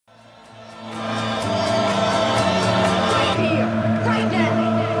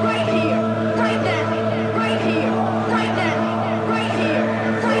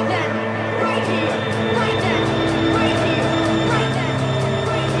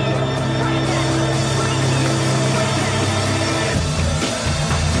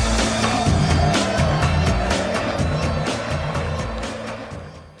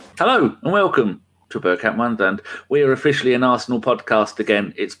Hello and welcome to Burkamp Wonderland. We are officially an Arsenal podcast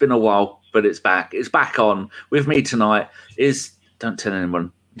again. It's been a while, but it's back. It's back on. With me tonight is, don't tell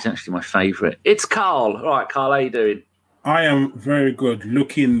anyone, he's actually my favourite. It's Carl. All right, Carl, how you doing? I am very good,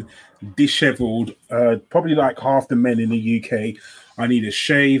 looking dishevelled, probably like half the men in the UK. I need a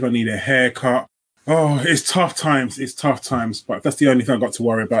shave, I need a haircut. Oh, it's tough times, but that's the only thing I've got to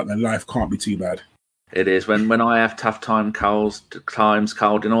worry about, then life can't be too bad. It is. When I have tough times, Carl, do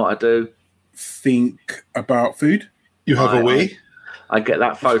you know what I do? Think about food. You have a wee? I get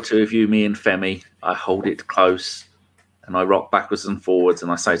that photo of you, me and Femi. I hold it close and I rock backwards and forwards and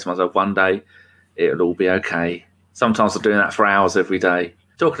I say to myself, one day it'll all be okay. Sometimes I'm doing that for hours every day.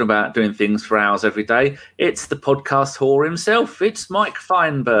 Talking about doing things for hours every day, it's the podcast whore himself. It's Mike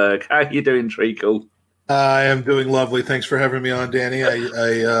Feinberg. How are you doing, Treacle? I am doing lovely. Thanks for having me on, Danny.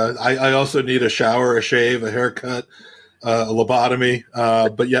 I also need a shower, a shave, a haircut, a lobotomy,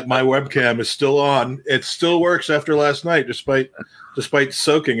 but yet my webcam is still on. It still works after last night, despite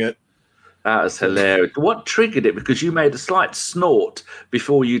soaking it. That was hilarious. What triggered it? Because you made a slight snort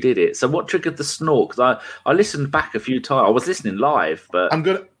before you did it. So what triggered the snort? Because I listened back a few times. I was listening live, but I'm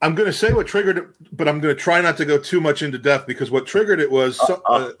gonna say what triggered it, but I'm gonna try not to go too much into depth because what triggered it was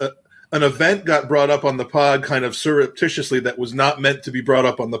an event got brought up on the pod kind of surreptitiously that was not meant to be brought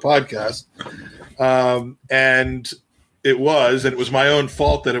up on the podcast, and it was my own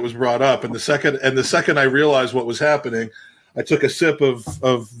fault that it was brought up. And the second I realized what was happening, I took a sip of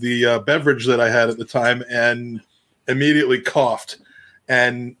the beverage that I had at the time and immediately coughed.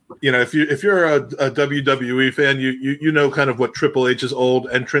 And you know, if you're a WWE fan, you know kind of what Triple H's old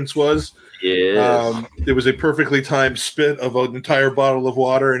entrance was. Yeah, it was a perfectly timed spit of an entire bottle of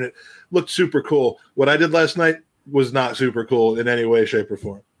water, and it looked super cool. What I did last night was not super cool in any way, shape, or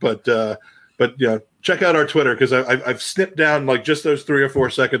form. But yeah, check out our Twitter because I've snipped down like just those 3 or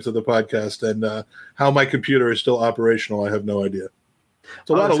 4 seconds of the podcast, and how my computer is still operational, I have no idea. It's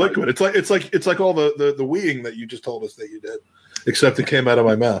a lot of liquid. It's like all the weeing that you just told us that you did, except it came out of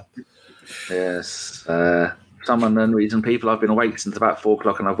my mouth. Yes. Some unknown reason, people, I've been awake since about 4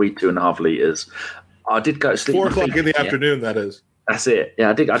 o'clock and I've weighed 2.5 litres. I did go to sleep. 4 o'clock in the afternoon, that is. That's it. Yeah,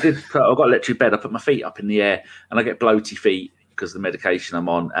 I did. I got electric bed. I put my feet up in the air and I get bloaty feet because of the medication I'm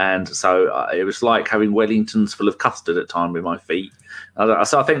on. And so it was like having Wellingtons full of custard at time with my feet.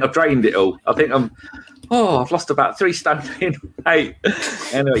 So I think I've drained it all. I think I've lost about 3 stone in 8.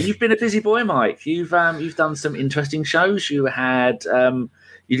 Anyway, you've been a busy boy, Mike. You've done some interesting shows. You had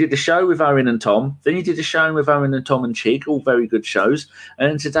you did the show with Owen and Tom. Then you did a show with Owen and Tom and Chig, all very good shows.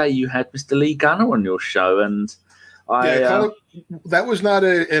 And then today you had Mr. Lee Gunner on your show, and that was not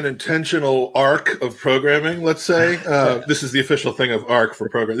an intentional arc of programming. Let's say this is the official thing of arc for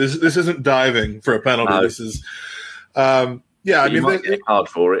programming. This isn't diving for a penalty. No. This is I mean, get hard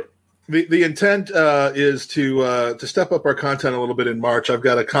for it. The intent is to step up our content a little bit in March. I've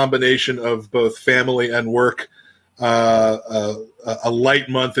got a combination of both family and work, a light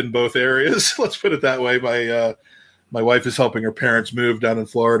month in both areas. Let's put it that way. My wife is helping her parents move down in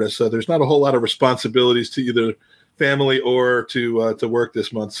Florida, so there's not a whole lot of responsibilities to either family or to work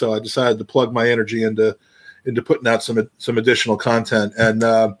this month. So I decided to plug my energy into putting out some additional content,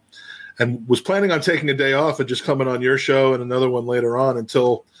 and was planning on taking a day off and just coming on your show and another one later on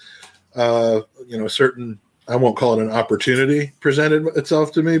until a certain, I won't call it an opportunity, presented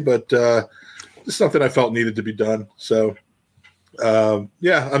itself to me, but it's something I felt needed to be done. So I'm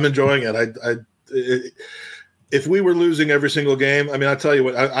enjoying it. If we were losing every single game, I mean, I tell you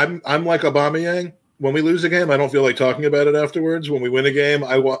what, I'm like Aubameyang. When we lose a game, I don't feel like talking about it afterwards. When we win a game,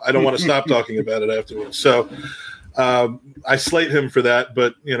 I don't want to stop talking about it afterwards. So I slate him for that,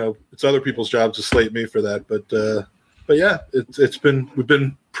 but it's other people's jobs to slate me for that. But yeah, we've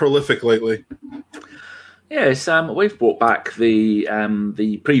been prolific lately. Yes, we've brought back the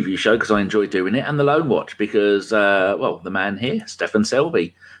preview show because I enjoy doing it, and the Lone Watch because the man here, Stefan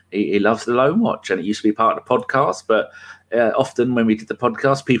Selby, he loves the Lone Watch, and it used to be part of the podcast, but often when we did the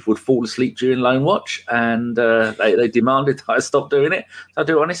podcast, people would fall asleep during Lone Watch, and they demanded that I stop doing it. So I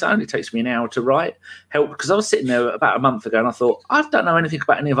do it on its own. It takes me an hour to write. Because I was sitting there about a month ago, and I thought, I don't know anything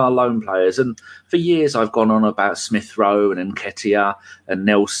about any of our loan players. And for years, I've gone on about Smith Rowe and Nketiah and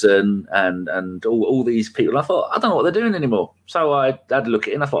Nelson and all these people. I thought, I don't know what they're doing anymore. So I had to look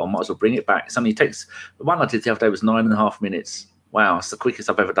at it, and I thought, I might as well bring it back. It only takes, the one I did the other day was 9.5 minutes. Wow, it's the quickest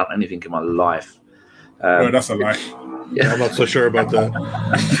I've ever done anything in my life. That's a lie. Yeah, I'm not so sure about that.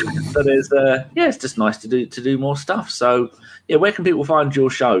 So there's, it's just nice to do more stuff. So yeah, where can people find your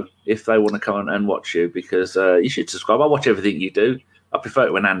show if they want to come and watch you? Because you should subscribe. I watch everything you do. I prefer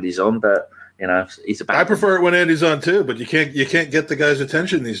it when Andy's on, but You know, he's about. I prefer it when Andy's on too, but you can't get the guy's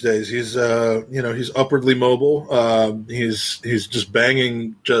attention these days. He's he's upwardly mobile. He's just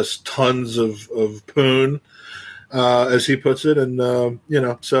banging just tons of poon, as he puts it, and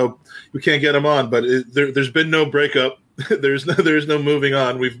so we can't get him on. But there's been no breakup. there's no moving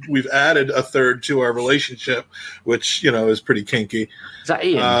on. We've added a third to our relationship, which is pretty kinky. Is that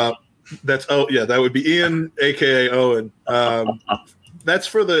Ian? That would be Ian, aka Owen. That's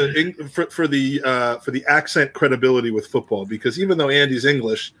for the accent credibility with football, because even though Andy's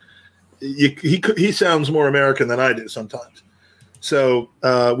English, he sounds more American than I do sometimes. So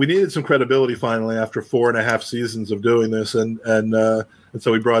we needed some credibility finally after 4.5 seasons of doing this, and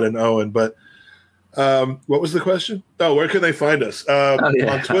so we brought in Owen. But what was the question? Oh, where can they find us?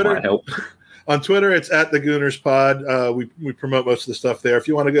 On Twitter. On Twitter, it's at the Gooners Pod. We promote most of the stuff there. If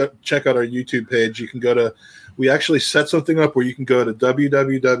you want to go check out our YouTube page, you can go to. We actually set something up where you can go to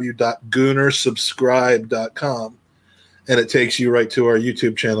www.goonersubscribe.com, and it takes you right to our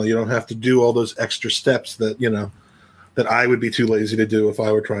YouTube channel. You don't have to do all those extra steps that that I would be too lazy to do if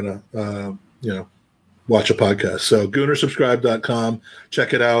I were trying to watch a podcast. So goonersubscribe.com,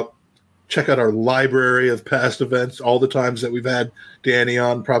 check it out. Check out our library of past events, all the times that we've had Danny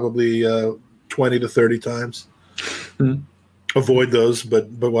on, probably 20 to 30 times. Mm-hmm. Avoid those, but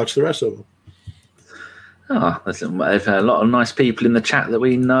watch the rest of them. Oh, listen, there's a lot of nice people in the chat that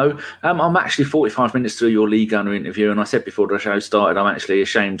we know. I'm actually 45 minutes through your Lee Gunner interview, and I said before the show started, I'm actually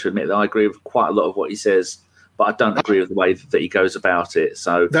ashamed to admit that I agree with quite a lot of what he says, but I don't agree with the way that he goes about it.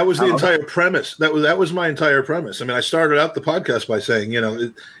 So that was the entire premise. That was my entire premise. I mean, I started out the podcast by saying,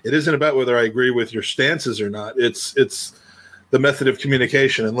 it isn't about whether I agree with your stances or not. It's the method of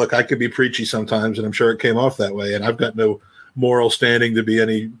communication. And look, I could be preachy sometimes, and I'm sure it came off that way. And I've got no moral standing to be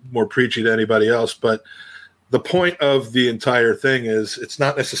any more preachy than anybody else. But the point of the entire thing is it's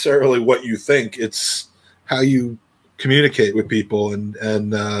not necessarily what you think; it's how you communicate with people. And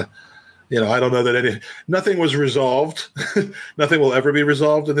I don't know that nothing was resolved. Nothing will ever be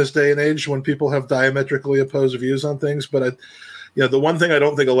resolved in this day and age when people have diametrically opposed views on things. But the one thing I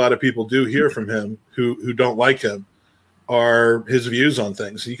don't think a lot of people do hear from him who don't like him are his views on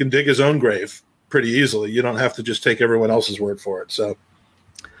things. He can dig his own grave pretty easily. You don't have to just take everyone else's word for it. So.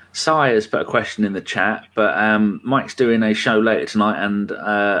 Sire's put a question in the chat, but Mike's doing a show later tonight, and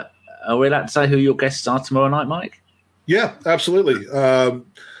are we allowed to say who your guests are tomorrow night, Mike? Yeah, absolutely.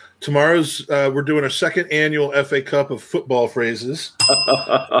 Tomorrow's we're doing our second annual FA Cup of football phrases.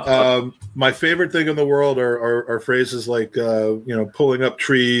 My favorite thing in the world are phrases like pulling up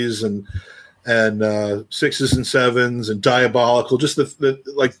trees and sixes and sevens and diabolical. Just the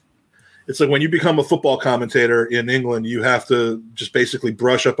it's like when you become a football commentator in England, you have to just basically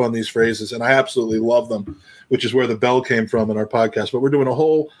brush up on these phrases, and I absolutely love them, which is where the bell came from in our podcast. But we're doing a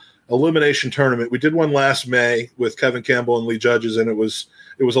whole elimination tournament. We did one last May with Kevin Campbell and Lee Judges, and it was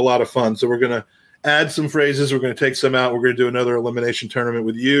a lot of fun. So we're going to add some phrases. We're going to take some out. We're going to do another elimination tournament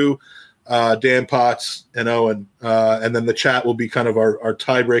with you, Dan Potts, and Owen. And then the chat will be kind of our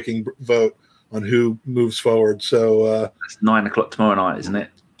tie-breaking vote on who moves forward. So it's 9:00 tomorrow night, isn't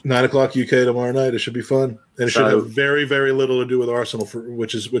it? 9:00 UK tomorrow night. It should be fun, and it should have very, very little to do with Arsenal,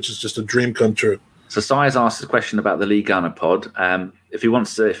 which is just a dream come true. So Si's asked a question about the Lee Gunner pod. If he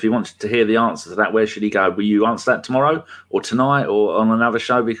wants to hear the answer to that, where should he go? Will you answer that tomorrow or tonight or on another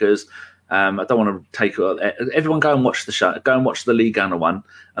show? Because I don't want to take everyone. Go and watch the show. Go and watch the Lee Gunner one,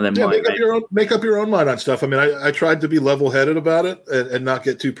 and then make up your own mind on stuff. I mean, I tried to be level-headed about it and not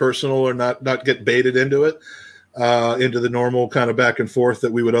get too personal or not get baited into it. Into the normal kind of back and forth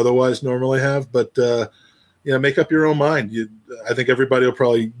that we would otherwise normally have. But, make up your own mind. I think everybody will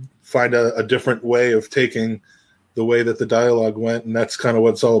probably find a different way of taking the way that the dialogue went, and that's kind of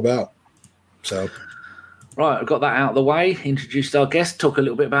what it's all about. So, right, I've got that out of the way, introduced our guest, talk a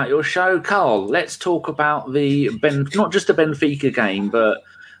little bit about your show. Carl, let's talk about not just the Benfica game, but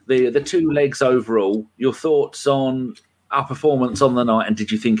the two legs overall. Your thoughts on our performance on the night, and did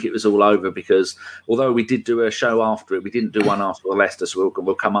you think it was all over? Because although we did do a show after it, we didn't do one after the Leicester, so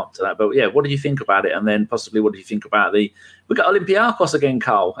we'll come up to that. But yeah, what do you think about it? And then possibly what do you think about we got Olympiacos again,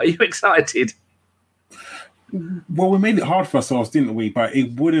 Carl? Are you excited? Well, we made it hard for ourselves, didn't we? But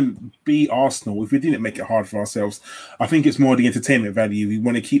it wouldn't be Arsenal if we didn't make it hard for ourselves. I think it's more the entertainment value. We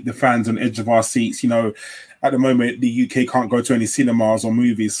want to keep the fans on the edge of our seats. At the moment, the UK can't go to any cinemas or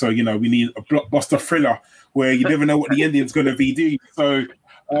movies, so we need a blockbuster thriller where you never know what the ending's going to be. Do you? So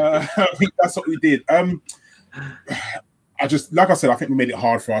I think that's what we did. I think we made it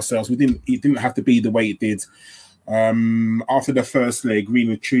hard for ourselves. It didn't have to be the way it did. After the first leg,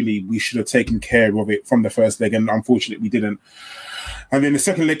 really truly, we should have taken care of it from the first leg, and unfortunately we didn't. And then the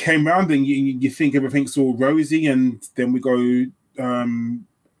second leg came round, and you think everything's all rosy, and then we go and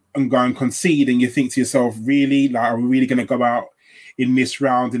go and concede, and you think to yourself, really, like, are we really going to go out in this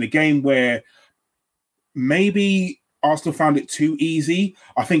round in a game where maybe Arsenal found it too easy?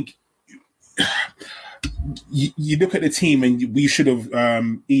 I think you look at the team, and we should have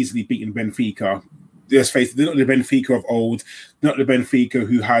easily beaten Benfica. Let's face it, they're not the Benfica of old, not the Benfica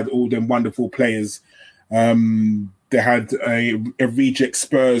who had all them wonderful players. They had a reject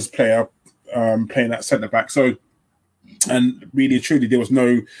Spurs player playing at centre back. So, and really and truly, there was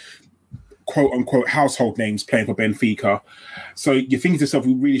no quote unquote household names playing for Benfica. So you think to yourself,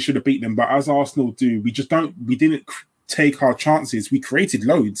 we really should have beaten them. But as Arsenal do, we didn't take our chances. We created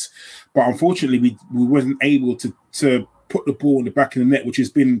loads, but unfortunately, we wasn't able to put the ball in the back of the net, which has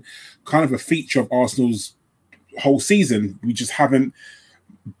been kind of a feature of Arsenal's whole season. We just haven't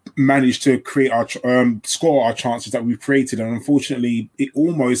managed to create our score our chances that we've created, and unfortunately, it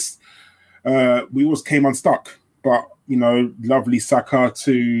almost we always came unstuck. But lovely Saka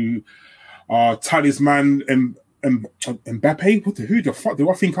to our talisman and Mbappe. Who the fuck do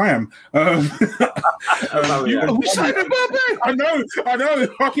I think I am? We signed Mbappe. I know.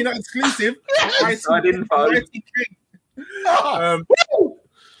 Fucking exclusive. I didn't vote.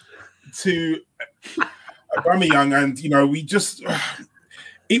 To Aubameyang, and we just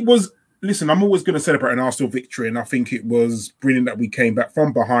it was. Listen, I'm always going to celebrate an Arsenal victory, and I think it was brilliant that we came back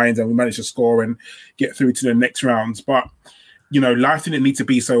from behind and we managed to score and get through to the next rounds. But life didn't need to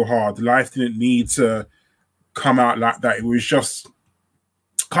be so hard. Life didn't need to come out like that. It was just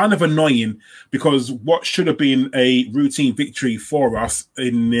kind of annoying, because what should have been a routine victory for us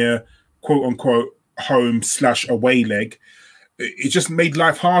in the quote unquote home/away leg, it just made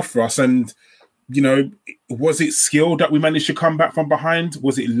life hard for us. And was it skill that we managed to come back from behind?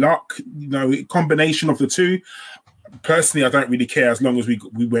 Was it luck? Combination of the two. Personally, I don't really care as long as we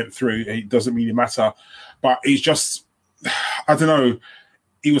went through. It doesn't really matter. But it's just, I don't know.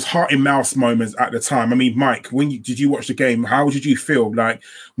 It was heart in mouth moments at the time. I mean, Mike, did you watch the game? How did you feel like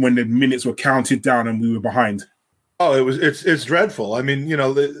when the minutes were counted down and we were behind? Oh, it's dreadful. I mean,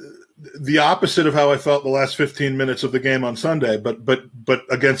 the opposite of how I felt the last 15 minutes of the game on Sunday, but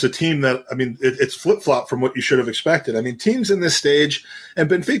against a team that, I mean, it's flip-flop from what you should have expected. I mean, teams in this stage, and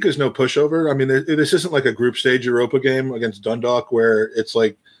Benfica's no pushover. I mean, this isn't like a group stage Europa game against Dundalk where it's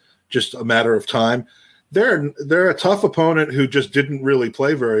like just a matter of time. They're a tough opponent who just didn't really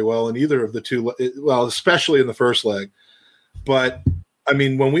play very well in either of the two, well, especially in the first leg. But I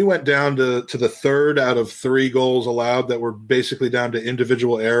mean, when we went down to the third out of 3 goals allowed that were basically down to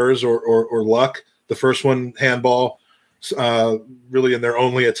individual errors or luck, the first one, handball, really in their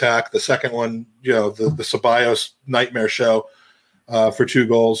only attack. The second one, the Ceballos nightmare show for 2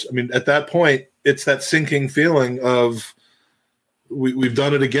 goals. I mean, at that point, it's that sinking feeling of we've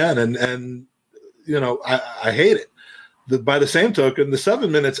done it again. And I hate it. By the same token, the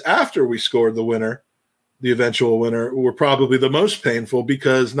 7 minutes after we scored the winner, the eventual winner, were probably the most painful,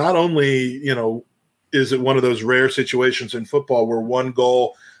 because not only, is it one of those rare situations in football where one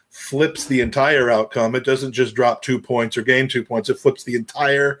goal flips the entire outcome. It doesn't just drop 2 points or gain 2 points. It flips the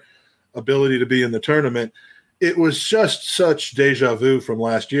entire ability to be in the tournament. It was just such deja vu from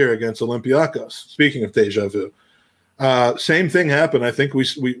last year against Olympiacos. Speaking of deja vu, same thing happened. I think we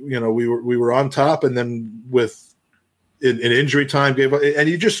were on top, and then with in injury time gave up,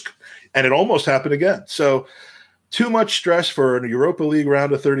 and it almost happened again. So too much stress for a Europa League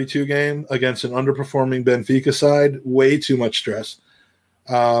round of 32 game against an underperforming Benfica side. Way too much stress.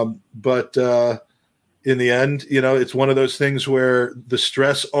 But in the end, it's one of those things where the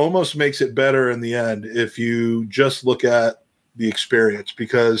stress almost makes it better in the end if you just look at the experience.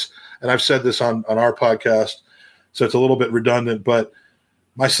 Because, and I've said this on our podcast, so it's a little bit redundant, but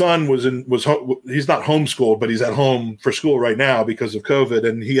my son he's not homeschooled, but he's at home for school right now because of COVID.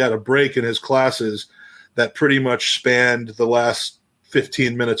 And he had a break in his classes that pretty much spanned the last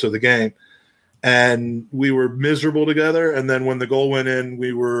 15 minutes of the game. And we were miserable together. And then when the goal went in,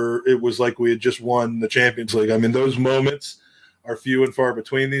 it was like we had just won the Champions League. I mean, those moments are few and far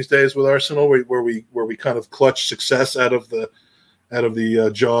between these days with Arsenal, where we kind of clutch success out of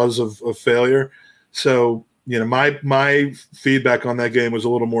the jaws of failure. So, my feedback on that game was a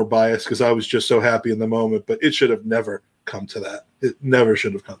little more biased because I was just so happy in the moment, but it should have never come to that. It never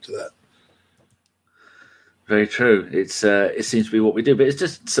should have come to that. Very true. It seems to be what we do, but it's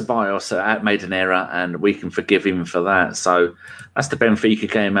just Ceballos made an error, and we can forgive him for that. So that's the Benfica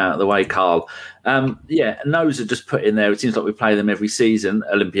game out of the way, Carl. Nose are just put in there. It seems like we play them every season,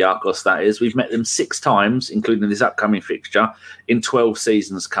 Olympiacos, that is. We've met them 6 times, including this upcoming fixture, in 12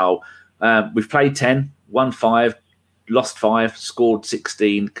 seasons, Carl. We've played 10, won 5, lost 5, scored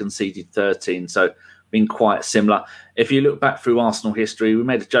 16, conceded 13. So been quite similar. If you look back through Arsenal history, we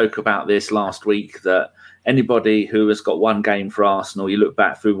made a joke about this last week that anybody who has got one game for Arsenal, you look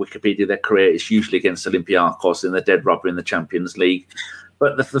back through Wikipedia, their career, it's usually against Olympiacos in the dead rubber in the Champions League.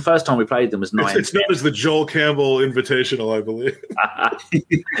 But the first time we played them was 9. It's known as the Joel Campbell Invitational, I believe.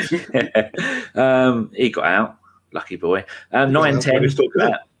 He got out. Lucky boy.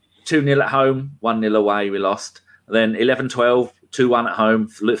 9-10. 2-0 at home, 1-0 away, we lost. And then 11-12, 2-1 at home,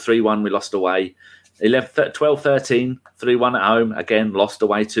 3-1, we lost away. 12-13, 3-1 at home, again, lost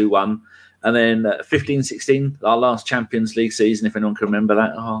away 2-1. And then 15-16, our last Champions League season, if anyone can remember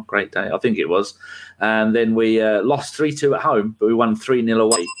that. Oh, great day. I think it was. And then we lost 3-2 at home, but we won 3-0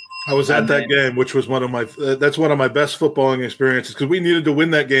 away. I was at that game, which was one of my best footballing experiences, because we needed to win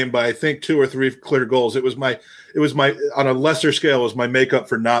that game by, I think, 2 or 3 clear goals. It was my on a lesser scale, it was my makeup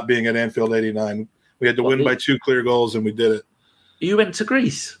for not being at Anfield 89. We had to win by 2 clear goals, and we did it. You went to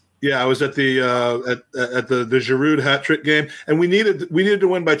Greece? Yeah, I was at the Giroud hat trick game, and we needed to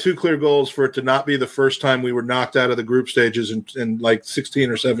win by 2 clear goals for it to not be the first time we were knocked out of the group stages in like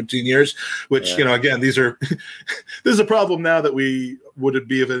 16 or 17 years. Which again, this is a problem now that we would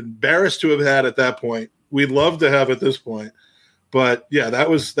be embarrassed to have had at that point. We'd love to have at this point, but yeah,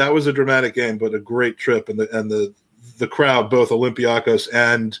 that was a dramatic game, but a great trip, and the crowd, both Olympiacos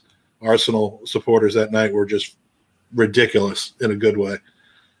and Arsenal supporters that night, were just ridiculous in a good way.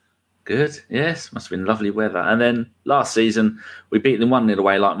 Good, yes. Must have been lovely weather. And then last season, we beat them 1-0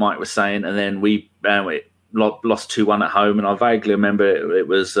 away, like Mike was saying, and then we lost 2-1 at home. And I vaguely remember it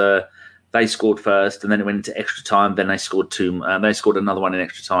was they scored first, and then it went into extra time. Then they scored 2. They scored another one in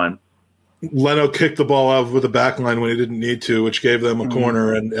extra time. Leno kicked the ball out with the back line when he didn't need to, which gave them a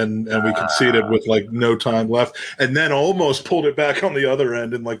corner, and we conceded with like no time left, and then almost pulled it back on the other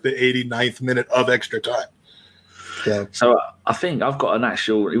end in like the 89th minute of extra time. So I think I've got an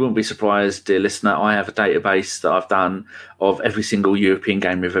actual, you wouldn't be surprised, dear listener, I have a database that I've done of every single European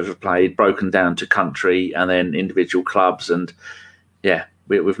game we've ever played, broken down to country and then individual clubs. And yeah,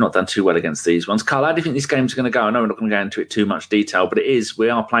 we've not done too well against these ones. Carl, how do you think this game's going to go? I know we're not going to go into it too much detail, but we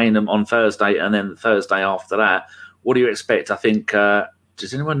are playing them on Thursday and then the Thursday after that. What do you expect? I think,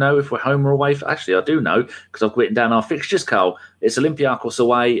 does anyone know if we're home or away? Actually, I do know because I've written down our fixtures, Carl. It's Olympiacos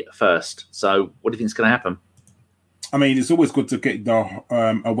away first. So what do you think is going to happen? I mean, it's always good to get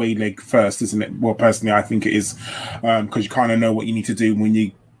the away leg first, isn't it? Well, personally, I think it is, because you kind of know what you need to do when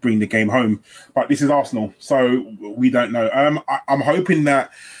you bring the game home. But this is Arsenal, so we don't know. I'm hoping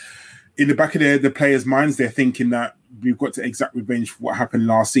that in the back of the players' minds, they're thinking that we've got to exact revenge for what happened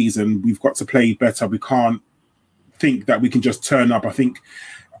last season. We've got to play better. We can't think that we can just turn up. I think,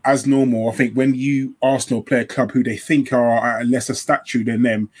 as normal, I think when Arsenal play a club who they think are at a lesser stature than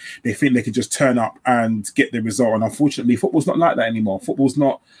them, they think they can just turn up and get the result. And unfortunately, football's not like that anymore. Football's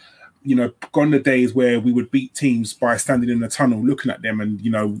not, gone the days where we would beat teams by standing in the tunnel, looking at them and,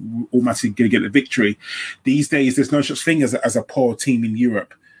 automatically going to get the victory. These days, there's no such thing as a poor team in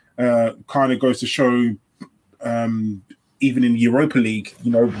Europe. Kind of goes to show, even in the Europa League,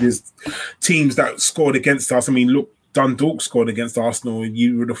 there's teams that scored against us. I mean, look, Dundalk scored against Arsenal.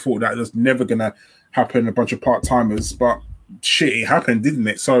 You would have thought that was never going to happen, a bunch of part-timers, but shit, it happened, didn't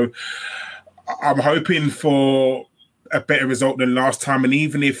it? So I'm hoping for a better result than last time, and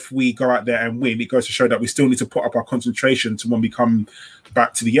even if we go out there and win, it goes to show that we still need to put up our concentration to when we come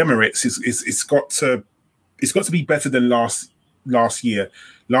back to the Emirates. It's got to be better than last year.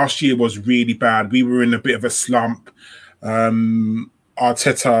 Last year was really bad. We were in a bit of a slump.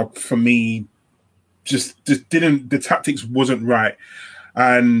 Arteta, for me, just didn't, the tactics wasn't right,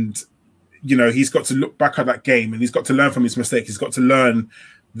 and he's got to look back at that game and he's got to learn from his mistake. He's got to learn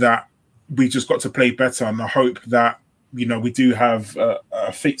that we just got to play better, and I hope that we do have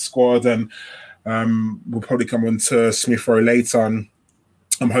a fit squad, and we'll probably come on to Smith Rowe later, and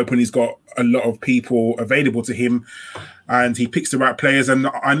I'm hoping he's got a lot of people available to him and he picks the right players, and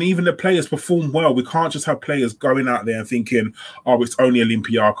even the players perform well. We can't just have players going out there and thinking, oh, it's only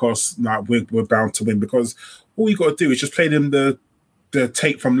Olympiacos, nah, we're bound to win, because all you got to do is just play them the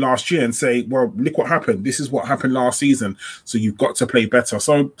tape from last year and say, well, look what happened. This is what happened last season, so you've got to play better.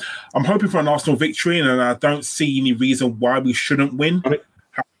 So I'm hoping for an Arsenal victory, and I don't see any reason why we shouldn't win.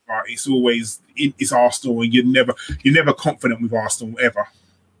 However, it's Arsenal, and you're never confident with Arsenal ever.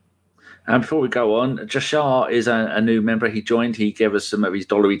 And before we go on, Jashar is a new member. He joined. He gave us some of his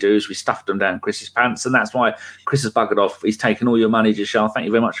dollary dues. We stuffed them down Chris's pants, and that's why Chris has buggered off. He's taken all your money, Jashar. Thank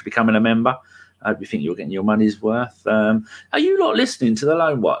you very much for becoming a member. I hope you think you're getting your money's worth. Are you not listening to the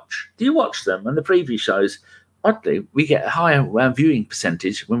Lone Watch? Do you watch them and the preview shows? Oddly, we get a higher viewing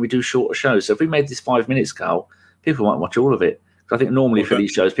percentage when we do shorter shows. So if we made this 5 minutes, Carl, people might watch all of it. I think normally for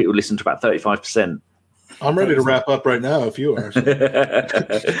these shows, people listen to about 35%. I'm ready to wrap up right now if you are. So.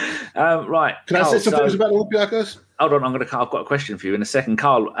 Right. Can I say some things about Olympiacos? Hold on, I've got a question for you in a second,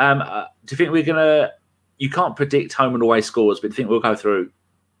 Carl. Do you think we're gonna? You can't predict home and away scores, but do you think we'll go through?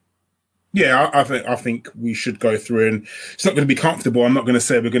 Yeah, I think we should go through, and it's not going to be comfortable. I'm not going to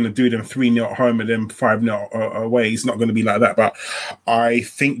say we're going to do them 3-0 at home and then 5-0 away. It's not going to be like that. But I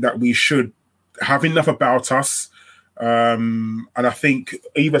think that we should have enough about us. And I think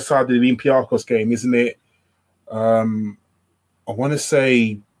either side of the Olympiacos game, isn't it? I want to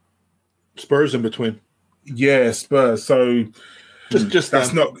say Spurs in between. Yeah, Spurs. So just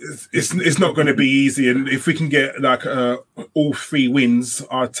that's not. It's not going to be easy. And if we can get like all 3 wins,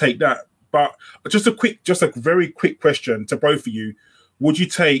 I'll take that. But just a very quick question to both of you: would you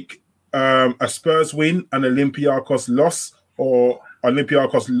take a Spurs win and Olympiacos loss, or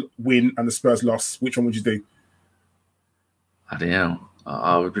Olympiacos win and the Spurs loss? Which one would you do? I don't know.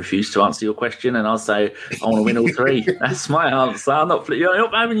 I would refuse to answer your question, and I'll say I want to win all 3. That's my answer. You're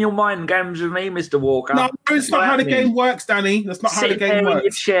not having your mind games with me, Mr. Walker. No, it's not how the game works, Danny. That's not how the game works. In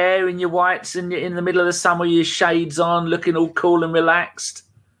your chair, in your whites, and in the middle of the summer, with your shades on, looking all cool and relaxed.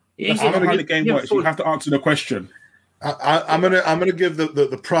 That's not how the game works. You have to answer the question. I'm gonna give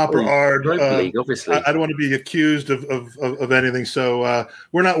the proper ard. League, obviously. I don't want to be accused of anything. So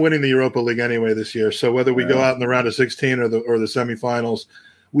we're not winning the Europa League anyway this year. So whether we go out in the round of 16 or the semifinals,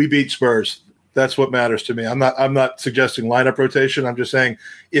 we beat Spurs. That's what matters to me. I'm not suggesting lineup rotation. I'm just saying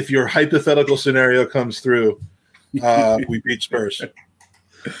if your hypothetical scenario comes through, we beat Spurs.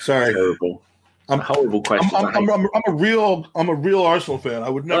 Sorry. Terrible. A horrible question. I'm a real Arsenal fan. I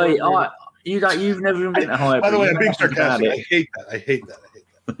would never. You've never even been to higher. By the way, I'm being sarcastic. I hate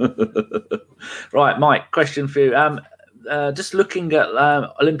that. Right, Mike. Question for you. Just looking at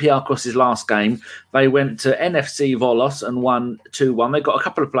Olympiacos' last game, they went to NFC Volos and won 2-1. They got a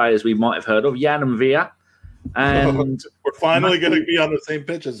couple of players we might have heard of, Jan and Villa. And we're finally going to be on the same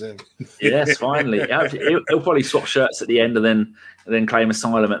pitch as him. Yes, finally. He'll probably swap shirts at the end and then claim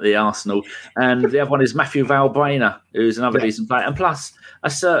asylum at the Arsenal. And the other one is Matthew Valbuena, who's another decent player. And plus a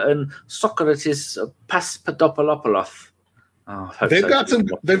certain Socrates Papadopoulos.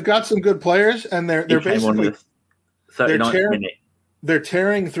 They've got some good players, and they're basically 39th minute. They're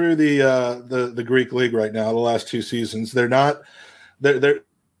tearing through the Greek league right now. The last 2 seasons, they're not kind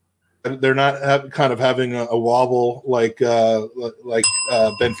of having a wobble like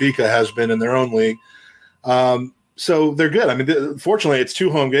Benfica has been in their own league. So they're good. I mean, fortunately, it's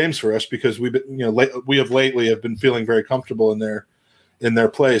 2 home games for us because we have lately been feeling very comfortable in their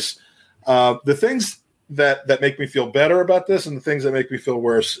place. The things that make me feel better about this and the things that make me feel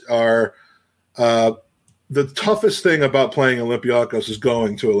worse are the toughest thing about playing Olympiacos is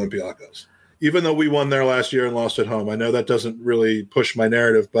going to Olympiacos. Even though we won there last year and lost at home, I know that doesn't really push my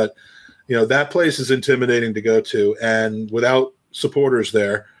narrative, but that place is intimidating to go to, and without supporters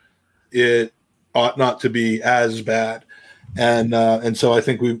there, it ought not to be as bad. And so I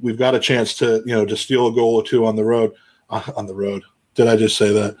think we've got a chance to to steal a goal or 2 on the road. On the road, did I just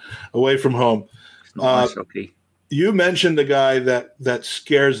say that? Away from home. It's not nice hockey. You mentioned a guy that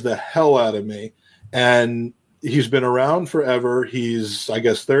scares the hell out of me, and he's been around forever. He's, I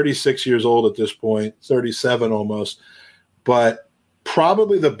guess, 36 years old at this point, 37 almost, but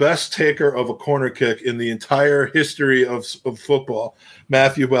probably the best taker of a corner kick in the entire history of football,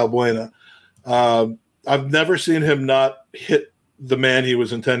 Matthew Valbuena. I've never seen him not hit the man he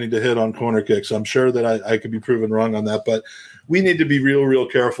was intending to hit on corner kicks. I'm sure that I could be proven wrong on that, but we need to be real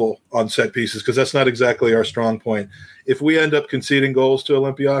careful on set pieces because that's not exactly our strong point. If we end up conceding goals to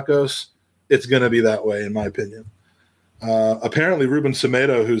Olympiacos, it's going to be that way, in my opinion. Apparently, Ruben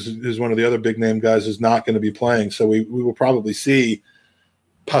Semedo, who's one of the other big name guys, is not going to be playing, so we will probably see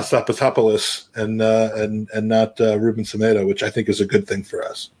Papadopoulos and not Ruben Semedo, which I think is a good thing for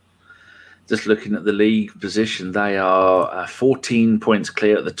us. Just looking at the league position, they are 14 points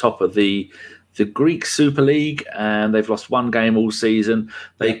clear at the top of the Greek Super League, and they've lost 1 game all season.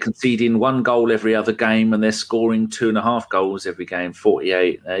 They concede in 1 goal every other game, and they're scoring 2.5 goals every game,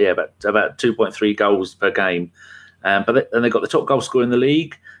 48. About 2.3 goals per game. But they've got the top goal scorer in the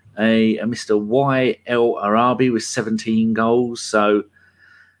league, a Mr. Y.L. Arabi with 17 goals. So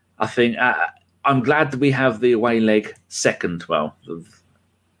I think I'm glad that we have the away leg second. Well,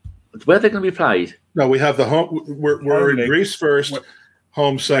 where they're going to be played? No, we have the home. We're in Greece first.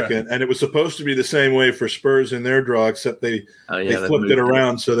 Home second, and it was supposed to be the same way for Spurs in their draw, except they flipped it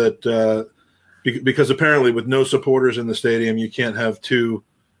around so that because apparently with no supporters in the stadium, you can't have two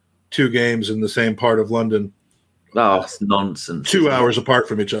games in the same part of London. Oh, it's nonsense. 2 hours apart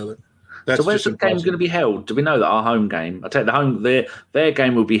from each other. So where's the game going to be held? Do we know that our home game? I take their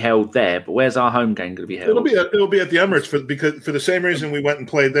game will be held there, but where's our home game going to be held? It'll be at the Emirates for the same reason we went and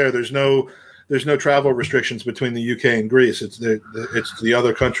played there. There's no travel restrictions between the UK and Greece. It's the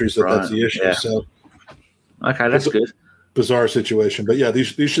other countries that's the issue. Yeah. So okay, that's good. Bizarre situation, but yeah, these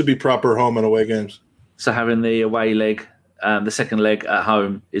should be proper home and away games. So having the away leg, the second leg at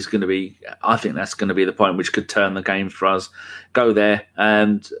home is going to be. I think that's going to be the point which could turn the game for us. Go there,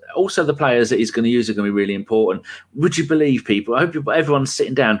 and also the players that he's going to use are going to be really important. Would you believe, people? I hope everyone's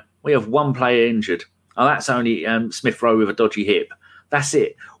sitting down. We have one player injured. Oh, that's only Smith Rowe with a dodgy hip. That's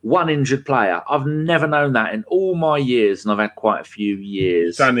it. One injured player. I've never known that in all my years, and I've had quite a few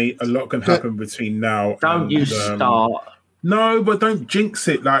years. Danny, a lot can happen between now. Don't you start. No, but don't jinx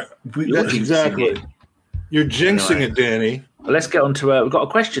it. Exactly. You're jinxing it, Danny. Well, let's get on to we've got a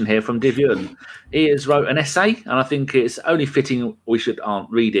question here from Divyun. He has wrote an essay, and I think it's only fitting we should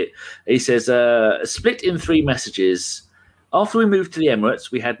read it. He says, split in 3 messages. After we moved to the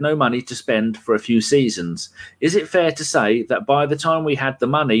Emirates, we had no money to spend for a few seasons. Is it fair to say that by the time we had the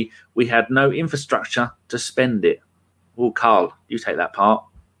money, we had no infrastructure to spend it? Well, Carl, you take that part.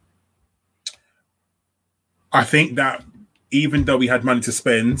 I think that even though we had money to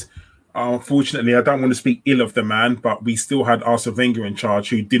spend, unfortunately, I don't want to speak ill of the man, but we still had Arsene Wenger in charge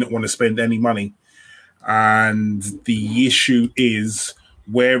who didn't want to spend any money. And the issue is,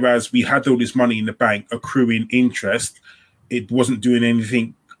 whereas we had all this money in the bank accruing interest, it wasn't doing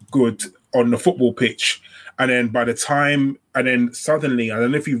anything good on the football pitch. And then suddenly, I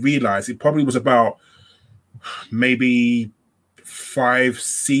don't know if you realize, it probably was about maybe 5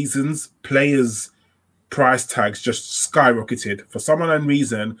 seasons, players' price tags just skyrocketed. For some unknown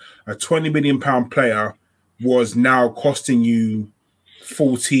reason, a £20 million player was now costing you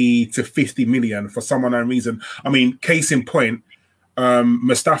 40 to 50 million for some unknown reason. I mean, case in point,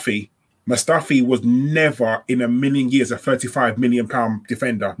 Mustafi was never in a million years a £35 million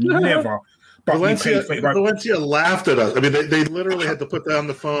defender. Never. But Valencia laughed at us. I mean, they literally had to put down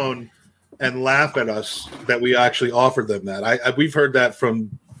the phone and laugh at us that we actually offered them that. We've heard that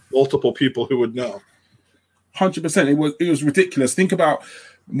from multiple people who would know. 100%. It was ridiculous. Think about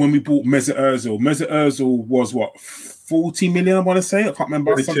when we bought Mesut Ozil. Mesut Ozil was what, 40 million, I want to say? I can't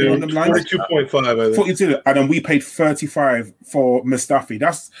remember. 42.5, I think. 42, and then we paid 35 for Mustafi.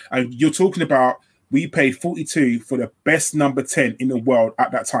 And you're talking about, we paid 42 for the best number 10 in the world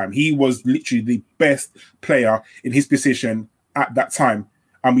at that time. He was literally the best player in his position at that time.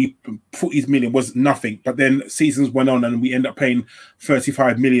 And 40 million was nothing. But then seasons went on and we end up paying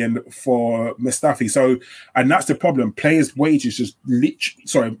 35 million for Mustafi. So, and that's the problem. Players' wages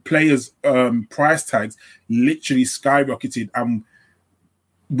players' price tags literally skyrocketed, and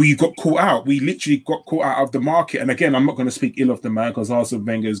we got caught out. We literally got caught out of the market. And again, I'm not going to speak ill of the man because Arsene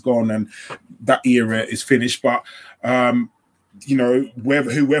Wenger is gone and that era is finished. But, whoever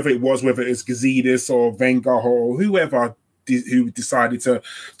it was, whether it's Gazidis or Wenger or whoever who decided to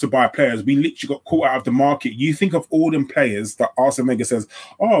buy players, we literally got caught out of the market. You think of all them players that Arsene Wenger says,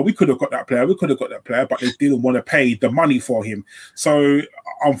 oh, we could have got that player, but they didn't want to pay the money for him. So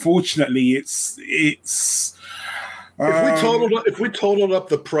unfortunately, it's if we totaled up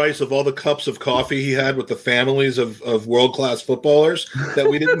the price of all the cups of coffee he had with the families of world-class footballers that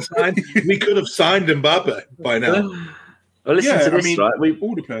we didn't sign, we could have signed Mbappe by now. Well, listen to this, right?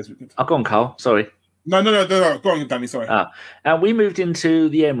 All the players. I've gone, Carl. Sorry. No. Go on, Danny. Sorry. And we moved into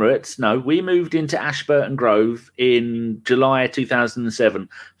the Emirates. No, we moved into Ashburton Grove in July 2007.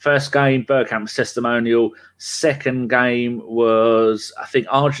 First game, Bergkamp's testimonial. Second game was, I think,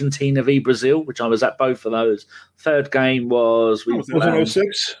 Argentina v Brazil, which I was at both of those. Third game was... Wasn't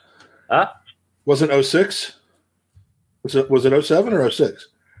 06? Wasn't 06? Was it 07 or 06?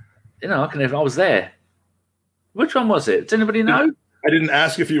 I was there. Which one was it? Does anybody know? I didn't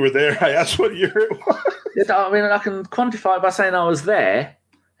ask if you were there. I asked what year it was. I mean, I can quantify it by saying I was there.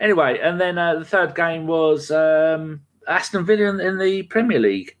 Anyway, and then the third game was Aston Villa in the Premier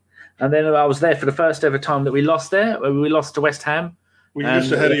League. And then I was there for the first ever time that we lost there. We lost to West Ham. Well, you're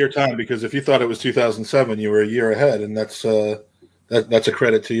just ahead of your time, because if you thought it was 2007, you were a year ahead, and that's a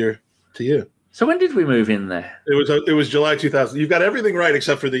credit to you. So when did we move in there? It was July 2000. You've got everything right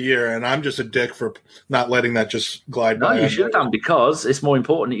except for the year, and I'm just a dick for not letting that just glide by. No, you should have done, because it's more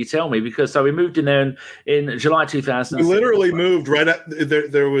important that you tell me. Because so we moved in there in July 2000. We literally moved right at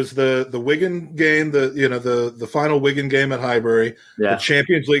there was the Wigan game, the final Wigan game at Highbury, the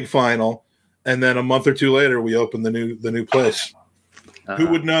Champions League final, and then a month or two later we opened the new place. Who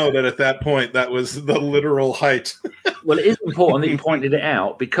would know that at that point that was the literal height? Well, it is important that you pointed it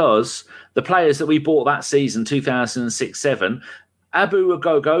out, because the players that we bought that season, 2006-07, Abu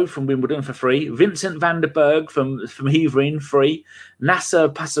Agogo from Wimbledon for free. Vincent van der Berg from Heverin free. Nasser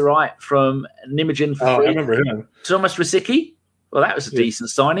Passerait from Nijmegen for free. I remember him. Thomas Rosicky. Well, that was a decent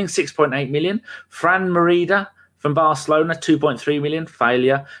signing, 6.8 million. Fran Merida from Barcelona, 2.3 million,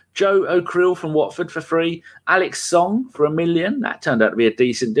 failure. Joe O'Crill from Watford for free. Alex Song for $1 million. That turned out to be a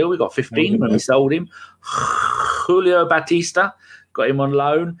decent deal. We got 15 when we sold him. Julio Batista, got him on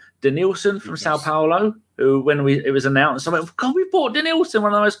loan. Denilson from Sao Paulo, who when it was announced, I went, God, we bought Denilson,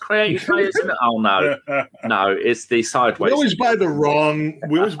 one of the most creative players in the... Oh, no, it's the sideways. We always buy the wrong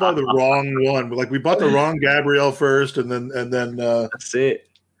one. Like we bought the wrong Gabriel first, and then that's it.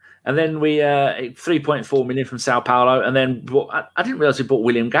 And then we 3.4 million from Sao Paulo, and then I didn't realize we bought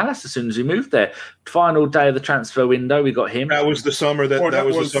William Gallas as soon as we moved there. Final day of the transfer window, we got him. That was the summer that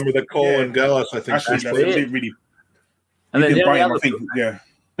was the summer that Cole and Gallas, I think, really. And then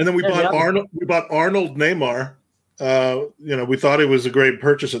And then we bought Arnold. We bought Arnold Neymar. We thought it was a great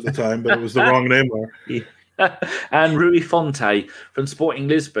purchase at the time, but it was the wrong Neymar. And Rui Fonte from Sporting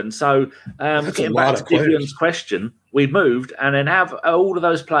Lisbon. So getting back to Vivian's question, we moved and then have all of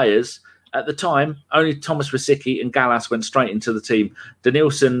those players at the time. Only Thomas Rosicky and Gallas went straight into the team.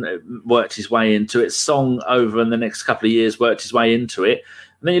 Denilson worked his way into it. Song over in the next couple of years worked his way into it.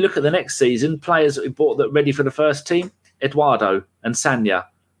 And then you look at the next season, players that we bought that were ready for the first team, Eduardo and Sanya.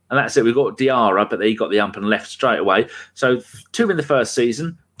 And that's it. We got Diarra, but he got the ump and left straight away. So 2 in the first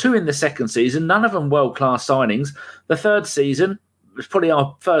season, 2 in the second season, none of them world-class signings. The third season was probably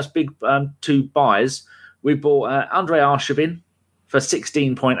our first big 2 buys. We bought Andre Arshavin for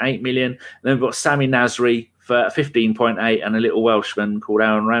 16.8 million. And then we bought Sami Nasri for 15.8 and a little Welshman called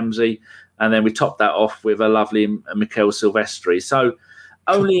Aaron Ramsey. And then we topped that off with a lovely Mikel Silvestri. So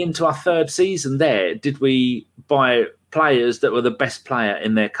only into our third season there did we buy players that were the best player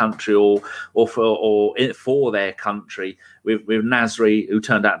in their country or for their country, with Nasri, who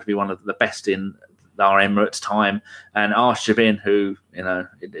turned out to be one of the best in our Emirates time, and Arshavin, who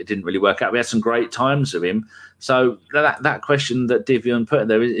it didn't really work out. We had some great times with him. So that question that Divian put in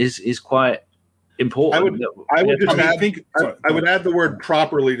there is quite important. I would add the word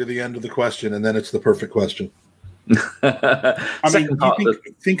properly to the end of the question, and then it's the perfect question.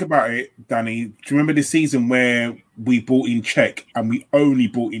 Think about it, Danny. Do you remember the season where we bought in Czech and we only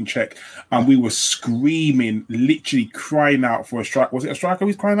bought in Czech and we were screaming, literally crying out for a strike? Was it a striker we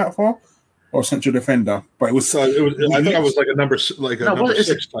was crying out for, or a central defender? But it was. I thought it was like a number 6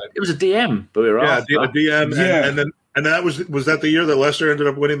 type. It was a DM, but we were a DM, and that was that the year that Leicester ended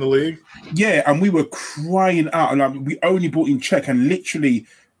up winning the league? Yeah, and we were crying out, and we only bought in Czech, and literally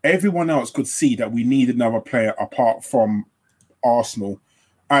everyone else could see that we needed another player apart from Arsenal,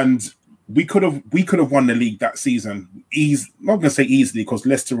 and we could have won the league that season. Not going to say easily because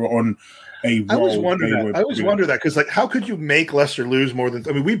Leicester were on a roll. I always wonder that because how could you make Leicester lose more than?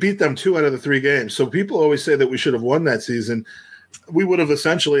 I mean, we beat them 2 out of the 3 games. So people always say that we should have won that season. We would have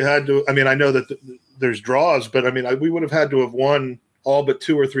essentially had to. I mean, I know that there's draws, but I mean, we would have had to have won all but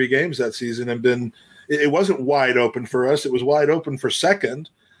 2 or 3 games that season and been. It wasn't wide open for us. It was wide open for second.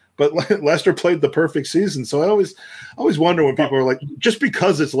 But Leicester played the perfect season. So I always wonder when people are like, just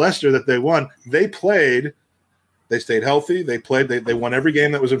because it's Leicester that they won, they played, they stayed healthy, they played, they won every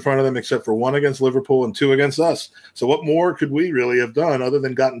game that was in front of them except for 1 against Liverpool and 2 against us. So what more could we really have done other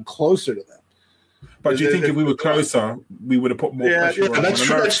than gotten closer to them? But do you think if we were closer, we would have put more pressure on them?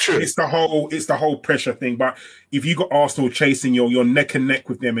 That's true. It's the whole pressure thing. But if you got Arsenal chasing you're neck and neck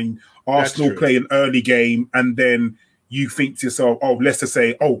with them, and Arsenal play an early game, and then you think to yourself, Leicester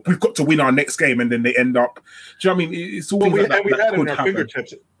say, we've got to win our next game, and then they end up. Do you know what I mean? It's all we had in our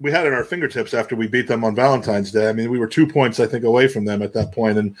fingertips. We had in our fingertips after we beat them on Valentine's Day. I mean, we were 2 points, I think, away from them at that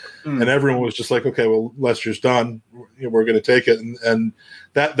point, and everyone was just like, okay, well, Leicester's done. We're going to take it, and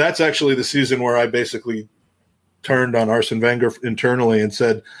that's actually the season where I basically turned on Arsene Wenger internally and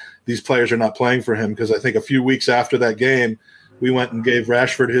said these players are not playing for him, because I think a few weeks after that game, we went and gave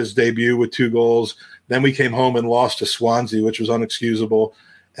Rashford his debut with 2 goals. Then we came home and lost to Swansea, which was unexcusable,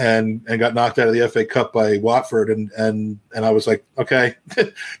 and got knocked out of the FA Cup by Watford. And I was like, okay,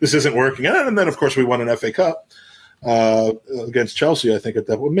 this isn't working. And then, of course, we won an FA Cup against Chelsea, I think, at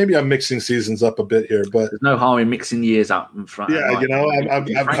that point. Maybe I'm mixing seasons up a bit here, but there's no harm in mixing years up in front. Yeah, I've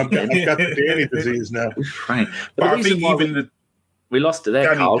got the Danny disease now. Right. But I think even we lost to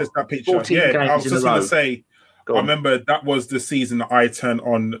there, Carl. Just that picture. I was just going to say, I remember that was the season that I turned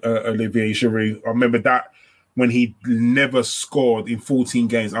on Olivier Giroud. I remember that when he never scored in 14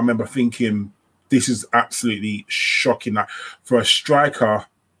 games. I remember thinking, this is absolutely shocking that for a striker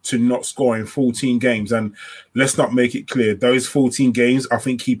to not score in 14 games. And let's not make it clear, those 14 games, I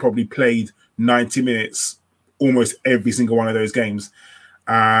think he probably played 90 minutes almost every single one of those games.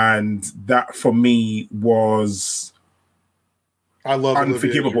 And that for me was I love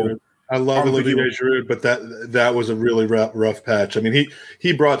unforgivable. Olivier Giroud. I love Olivier Giroud, but that was a really rough patch. I mean,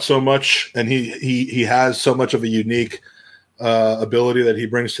 he brought so much, and he has so much of a unique ability that he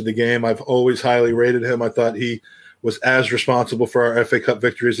brings to the game. I've always highly rated him. I thought he was as responsible for our FA Cup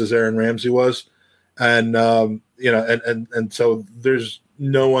victories as Aaron Ramsey was, and and so there's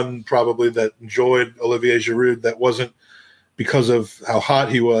no one probably that enjoyed Olivier Giroud that wasn't because of how hot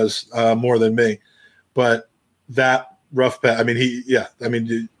he was more than me. But that rough patch, I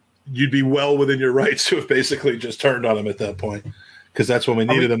mean, you'd be well within your rights to have basically just turned on him at that point, because that's when we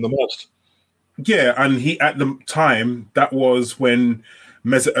needed him the most. Yeah, and he at the time, that was when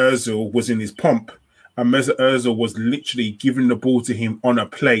Mesut Ozil was in his pomp, and Mesut Ozil was literally giving the ball to him on a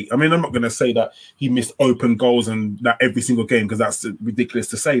plate. I mean, I'm not going to say that he missed open goals and that every single game, because that's ridiculous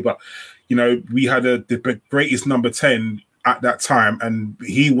to say, but we had the greatest number 10 at that time, and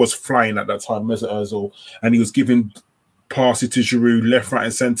he was flying at that time, Mesut Ozil, and he was giving passes to Giroud left, right,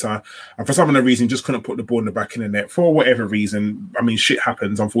 and centre, and for some other reason just couldn't put the ball in the back of the net for whatever reason. I mean, shit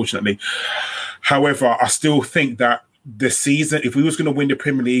happens, unfortunately. However, I still think that the season, if we was going to win the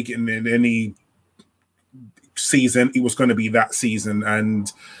Premier League in any season, it was going to be that season.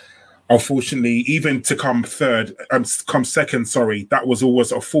 And unfortunately, even to come second, that was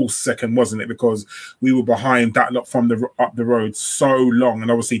always a false second, wasn't it? Because we were behind that lot from up the road so long, and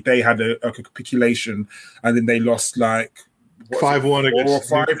obviously they had a capitulation, and then they lost 5-1 against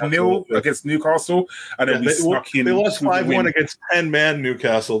 5-0 against Newcastle, and then we snuck in. They lost 5-1 against 10-man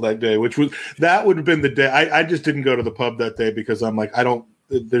Newcastle that day, that would have been the day. I just didn't go to the pub that day because I'm like,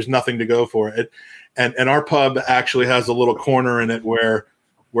 there's nothing to go for it, and our pub actually has a little corner in it where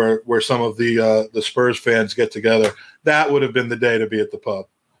some of the Spurs fans get together. That would have been the day to be at the pub,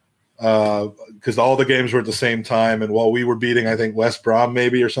 because all the games were at the same time, and while we were beating, I think, West Brom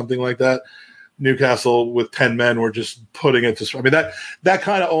maybe or something like that, Newcastle with 10 men were just putting it to. I mean, that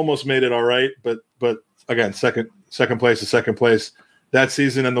kind of almost made it all right, but again, second place is second place. That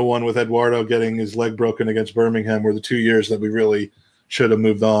season and the one with Eduardo getting his leg broken against Birmingham were the 2 years that we really should have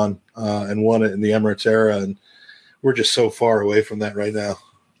moved on and won it in the Emirates era, and we're just so far away from that right now.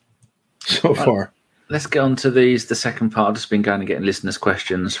 So far. Let's get on to the second part. I've just been going and getting listeners'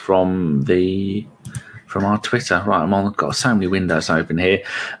 questions from our Twitter. Right, I've got so many windows open here.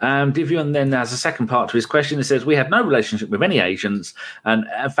 Divion then has a second part to his question. It says, we had no relationship with any agents, and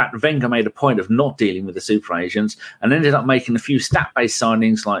in fact, Wenger made a point of not dealing with the super agents and ended up making a few stat-based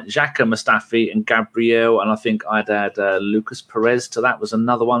signings like Xhaka, Mustafi and Gabriel, and I think I'd add Lucas Perez to that, was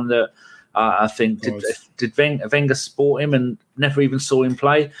another one that I think did Wenger sport him and never even saw him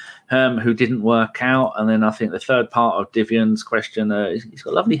play, who didn't work out. And then I think the third part of Divion's question, he's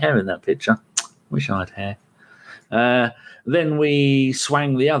got lovely hair in that picture. Wish I had hair. Then we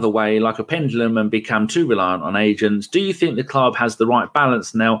swang the other way like a pendulum and become too reliant on agents. Do you think the club has the right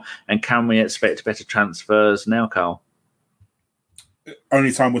balance now, and can we expect better transfers now, Carl?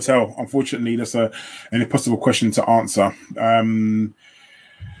 Only time will tell. Unfortunately, that's an impossible question to answer.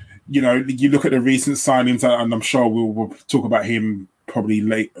 You look at the recent signings, and I'm sure we'll talk about him probably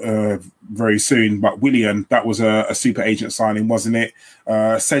very soon, but Willian, that was a super agent signing, wasn't it?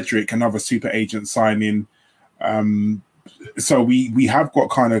 Cedric, another super agent signing. So we have got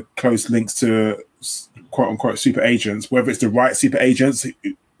kind of close links to quote unquote super agents. Whether it's the right super agents,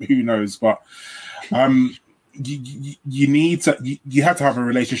 who knows? But you have to have a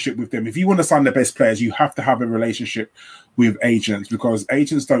relationship with them. If you want to sign the best players, you have to have a relationship with agents, because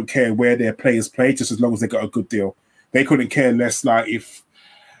agents don't care where their players play, just as long as they got a good deal. They couldn't care less. Like if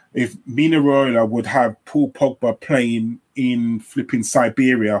Mino Raiola would have Paul Pogba playing in flipping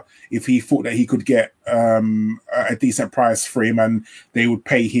Siberia, if he thought that he could get a decent price for him, and they would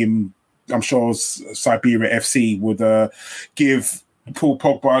pay him, I'm sure Siberia FC would give Paul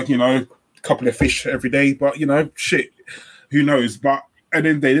Pogba, a couple of fish every day. But shit, who knows? But and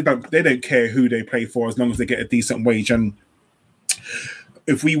then they don't care who they play for, as long as they get a decent wage. And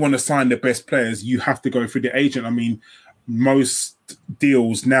if we want to sign the best players, you have to go through the agent. I mean, most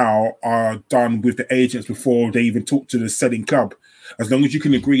deals now are done with the agents before they even talk to the selling club. As long as you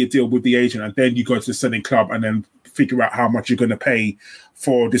can agree a deal with the agent, and then you go to the selling club and then figure out how much you're going to pay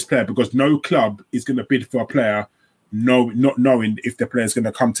for this player, because no club is going to bid for a player not knowing if the player's going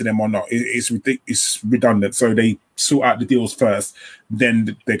to come to them or not. It's redundant. So they sort out the deals first,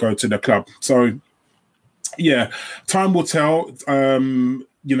 then they go to the club. So yeah, time will tell.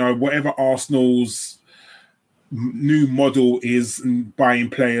 Whatever Arsenal's new model is in buying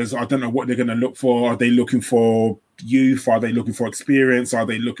players, I don't know what they're going to look for. Are they looking for youth? Are they looking for experience? Are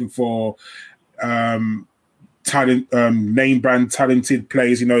they looking for talent, name brand talented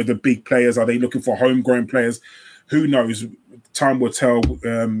players? You know, the big players. Are they looking for homegrown players? Who knows? Time will tell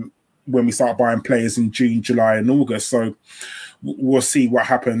when we start buying players in June, July, and August. So we'll see what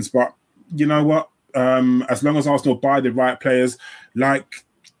happens. But you know what? As long as Arsenal buy the right players, like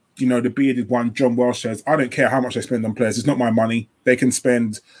the bearded one, John Welsh says, I don't care how much they spend on players. It's not my money. They can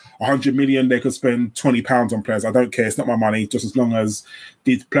spend 100 million. They could spend £20 on players. I don't care. It's not my money. Just as long as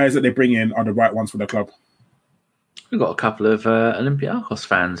the players that they bring in are the right ones for the club. We've got a couple of Olympiacos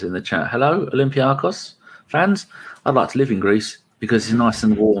fans in the chat. Hello, Olympiacos fans. I'd like to live in Greece because it's nice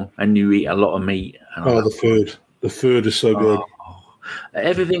and warm and you eat a lot of meat. And the food. The food is so good.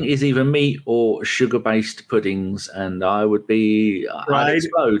 Everything is either meat or sugar-based puddings, and I would be I'd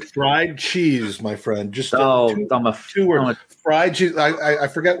explode. Fried cheese, my friend. Just two words. Fried cheese. I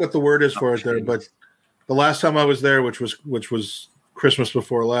forget what the word is for it there, but the last time I was there, which was Christmas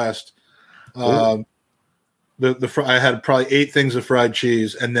before last, I had probably 8 things of fried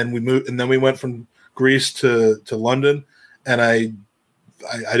cheese, and then we went from Greece to London, and I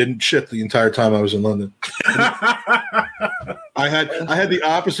didn't shit the entire time I was in London. I had the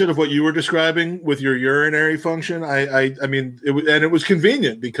opposite of what you were describing with your urinary function. I mean, it was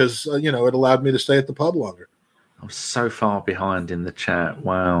convenient because it allowed me to stay at the pub longer. I'm so far behind in the chat.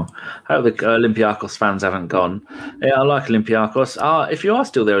 Wow. I hope the Olympiacos fans haven't gone. Yeah, I like Olympiacos. If you are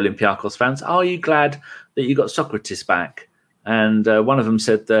still there, Olympiacos fans, are you glad that you got Socrates back? And one of them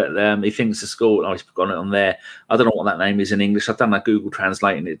said that he thinks the school. He's got it on there. I don't know what that name is in English. I've done that Google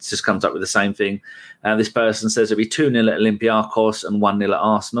Translate, and it just comes up with the same thing. This person says it'll be 2-0 at Olympiacos and 1-0 at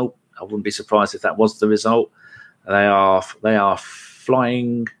Arsenal. I wouldn't be surprised if that was the result. They are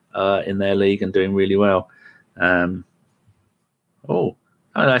flying in their league and doing really well. That's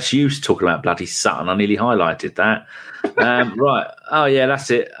you talking about bloody Sutton. I nearly highlighted that. Right. Oh yeah, that's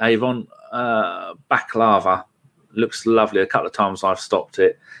it. Avon baklava. Looks lovely. A couple of times I've stopped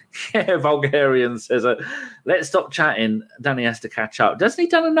it. Yeah, Bulgarian says, let's stop chatting. Danny has to catch up. Doesn't he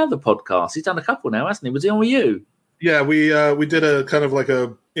done another podcast? He's done a couple now, hasn't he? Was he on with you? Yeah, we did a kind of like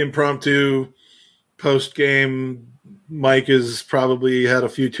a impromptu post-game. Mike has probably had a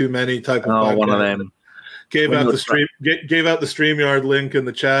few too many type of podcast. One of them. Gave out the StreamYard link in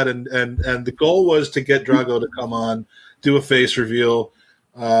the chat, and the goal was to get Drago to come on, do a face reveal,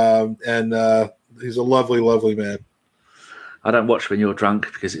 and he's a lovely, lovely man. I don't watch when you're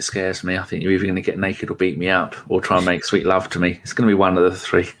drunk because it scares me. I think you're either going to get naked or beat me up or try and make sweet love to me. It's going to be one of the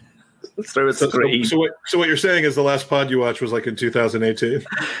three. So what you're saying is the last pod you watched was like in 2018?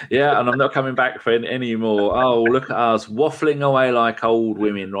 Yeah, and I'm not coming back for it anymore. Oh, look at us waffling away like old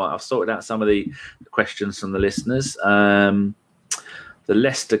women. Right, I've sorted out some of the questions from the listeners. The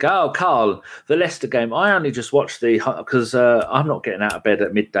Leicester game. Oh, Carl, the Leicester game. I only just watched because I'm not getting out of bed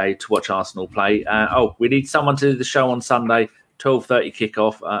at midday to watch Arsenal play. We need someone to do the show on Sunday, 12:30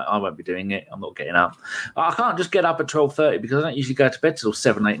 kickoff. I won't be doing it. I'm not getting up. I can't just get up at 12:30 because I don't usually go to bed till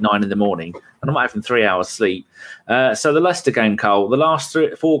 7, 8, 9 in the morning, and I'm having 3 hours sleep. So the Leicester game, Carl. The last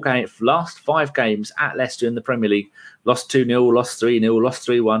 5 games at Leicester in the Premier League, lost 2-0, lost 3-0, lost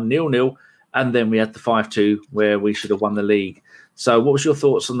 3-1, 0-0, and then we had the 5-2 where we should have won the league. So what was your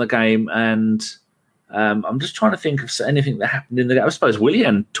thoughts on the game? And I'm just trying to think of anything that happened in the game. I suppose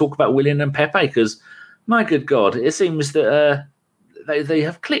Willian, talk about Willian and Pepe, because my good God, it seems that they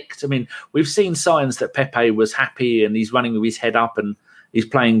have clicked. I mean, we've seen signs that Pepe was happy and he's running with his head up and he's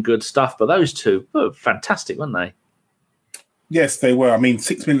playing good stuff. But those two were fantastic, weren't they? Yes, they were. I mean,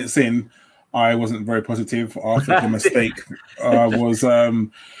 6 minutes in, I wasn't very positive. I think the mistake was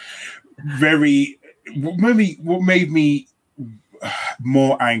very... What made me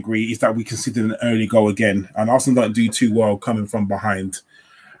more angry is that we conceded an early goal again, and Arsenal don't do too well coming from behind.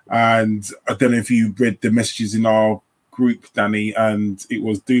 And I don't know if you read the messages in our group, Danny, and it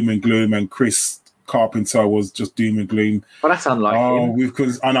was doom and gloom, and Chris Carpenter was just doom and gloom. Well, that's unlike him.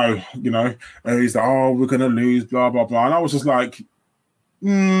 Because I know, he's like, we're going to lose, blah, blah, blah. And I was just like,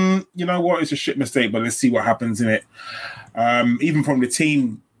 you know what? It's a shit mistake, but let's see what happens in it. Even from the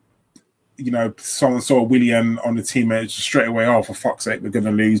team, someone saw Willian on the team and straight away, for fuck's sake, we're going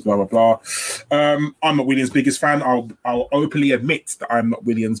to lose, blah, blah, blah. I'm not Willian's biggest fan. I'll openly admit that I'm not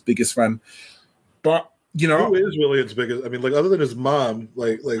Willian's biggest fan. But, who is Willian's biggest? I mean, like, other than his mom,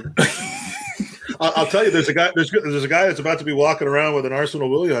 like I'll tell you, there's a guy that's about to be walking around with an Arsenal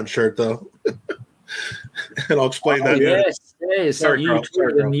Willian shirt, though. And I'll explain that. Yes. Sorry,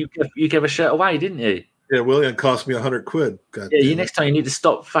 you gave a shirt away, didn't you? Yeah, Willian cost me £100. Next time you need to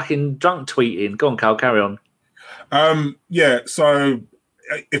stop fucking drunk tweeting. Go on, Carl, carry on. So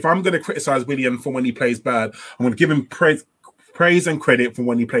if I'm going to criticize Willian for when he plays bad, I'm going to give him praise and credit for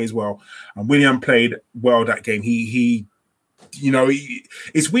when he plays well. And Willian played well that game. He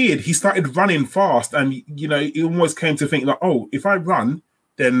it's weird. He started running fast, and he almost came to think like, oh, if I run,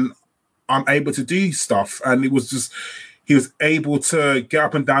 then I'm able to do stuff. And it was just he was able to get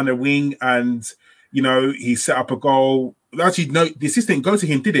up and down the wing, and he set up a goal. Actually, no, the assist didn't go to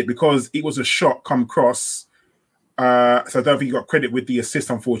him, did it? Because it was a shot come cross. So I don't think he got credit with the assist,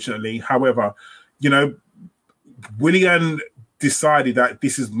 unfortunately. However, Willian decided that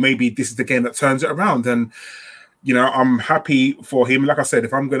this is the game that turns it around, and I'm happy for him. Like I said,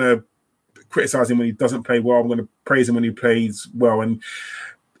 if I'm going to criticize him when he doesn't play well, I'm going to praise him when he plays well, and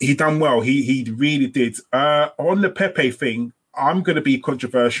he done well. He really did. On the Pepe thing, I'm going to be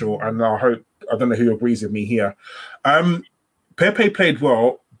controversial, and I don't know who agrees with me here. Pepe played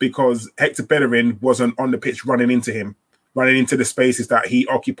well because Hector Bellerin wasn't on the pitch running into the spaces that he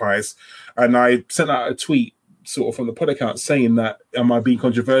occupies, and I sent out a tweet sort of from the pod account saying that, am I being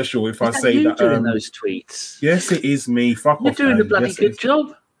controversial if I say that? Doing those tweets? Yes, it is me. Fuck You're off. You're doing a bloody good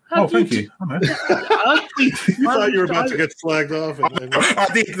job. Thank you. You thought you were about to get flagged off. I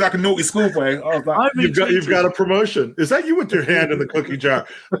did like a naughty schoolboy. I was like, you've got a promotion. Is that you with your hand in the cookie jar?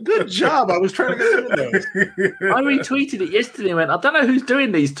 Good job. I was trying to get rid of those. I retweeted it yesterday and went, I don't know who's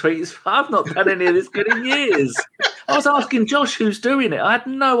doing these tweets. I've not done any of this good in years. I was asking Josh who's doing it. I had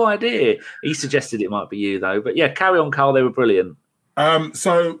no idea. He suggested it might be you, though. But yeah, carry on, Carl. They were brilliant.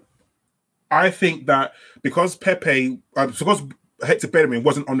 So I think that because Hector Bellerin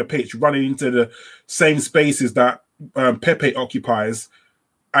wasn't on the pitch running into the same spaces that Pepe occupies,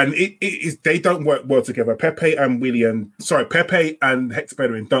 and they don't work well together. Pepe and Hector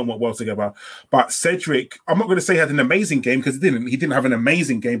Bellerin don't work well together. But Cedric, I'm not going to say he had an amazing game because he didn't have an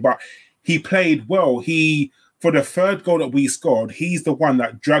amazing game, but he played well. For the third goal that we scored, he's the one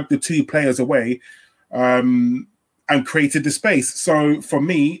that dragged the two players away and created the space. So for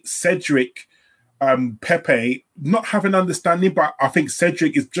me, Cedric, Pepe, not have an understanding, but I think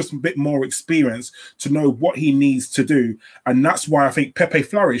Cedric is just a bit more experienced to know what he needs to do. And that's why I think Pepe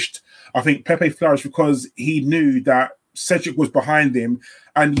flourished. I think Pepe flourished because he knew that Cedric was behind him.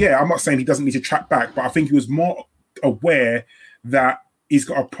 And yeah, I'm not saying he doesn't need to track back, but I think he was more aware that he's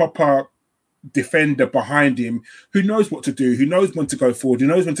got a proper defender behind him who knows what to do, who knows when to go forward, who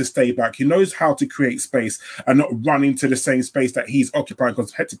knows when to stay back, who knows how to create space and not run into the same space that he's occupying,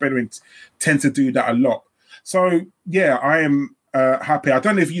 because Hector Bellerin tend to do that a lot. So yeah, I am happy. I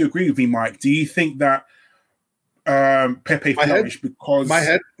don't know if you agree with me, Mike. Do you think that Pepe flourished because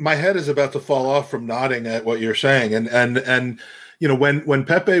my head is about to fall off from nodding at what you're saying, and when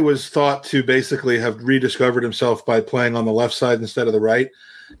Pepe was thought to basically have rediscovered himself by playing on the left side instead of the right.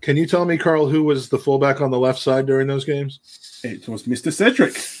 Can you tell me, Carl, who was the fullback on the left side during those games? It was Mr.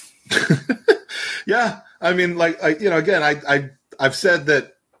 Cedric. Yeah, I mean, I've said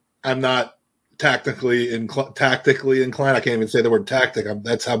that I'm not tactically inclined. I can't even say the word tactic.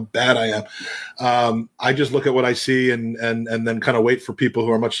 That's how bad I am. I just look at what I see and then kind of wait for people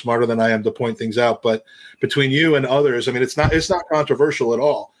who are much smarter than I am to point things out. But between you and others, I mean, it's not controversial at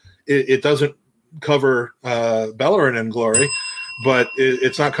all. It doesn't cover Bellerin in glory. But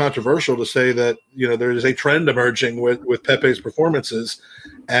it's not controversial to say that there is a trend emerging with Pepe's performances,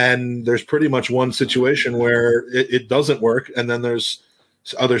 and there's pretty much one situation where it doesn't work, and then there's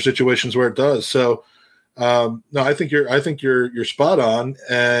other situations where it does. So, no, I think you're spot on,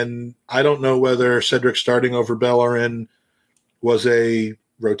 and I don't know whether Cedric starting over Bellerin was a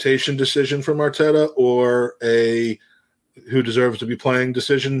rotation decision from Arteta or a who deserves to be playing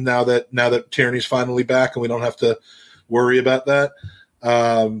decision now that Tierney's finally back and we don't have to worry about that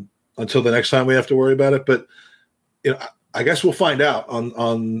until the next time we have to worry about it. But I guess we'll find out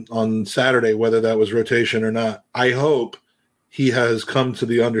on Saturday whether that was rotation or not. I hope he has come to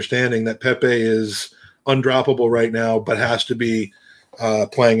the understanding that Pepe is undroppable right now, but has to be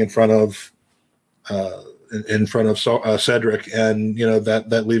playing in front of Cedric, and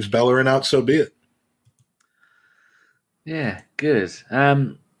that leaves Bellerin out. So be it. Yeah, good.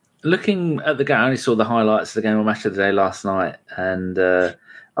 Looking at the game, I only saw the highlights of the game on Match of the Day last night, and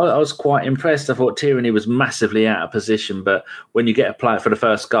I was quite impressed. I thought Tierney was massively out of position, but when you get a player for the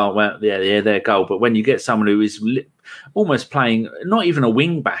first goal, well, their goal. But when you get someone who is almost playing, not even a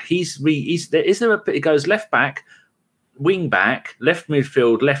wing back, it goes left back, wing back, left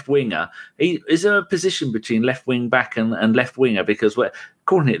midfield, left winger. Is there a position between left wing back and left winger? Because we're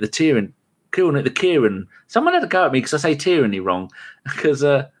calling it the Kieran. Someone had to go at me because I say Tierney wrong, because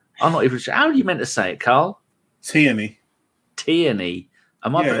I'm not even sure. How are you meant to say it, Carl? Tierney.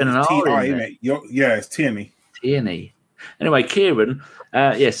 Am I putting an R in there? Yeah, it's Tierney. Tierney. Anyway, Kieran,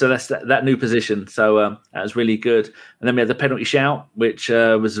 so that's that new position. So that was really good. And then we had the penalty shout, which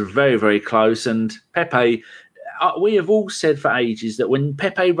was very, very close. And Pepe, we have all said for ages that when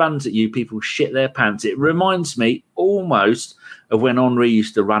Pepe runs at you, people shit their pants. It reminds me almost of when Henri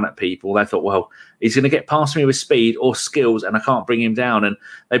used to run at people. They thought, well, he's going to get past me with speed or skills, and I can't bring him down. And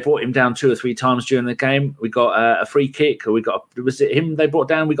they brought him down 2 or 3 times during the game. We got a free kick, or was it him they brought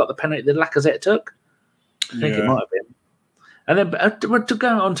down? We got the penalty that Lacazette took. I think it might have been. And then to go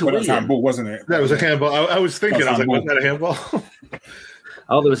on to Willian. That was handball, wasn't it? That was a handball. I was thinking, I was like, wasn't that a handball?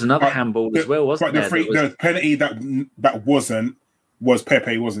 Oh, there was another handball as well, wasn't there? The penalty that was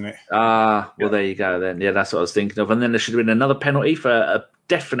Pepe, wasn't it? Well, there you go then. Yeah, that's what I was thinking of. And then there should have been another penalty for a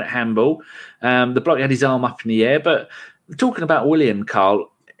definite handball. The bloke had his arm up in the air. But talking about Willian, Carl,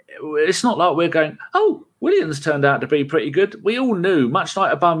 it's not like we're going, oh, Willian's turned out to be pretty good. We all knew, much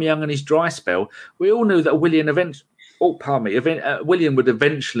like Aubameyang and his dry spell, we all knew that Willian would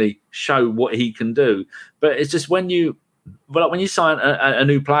eventually show what he can do. But it's just when you sign a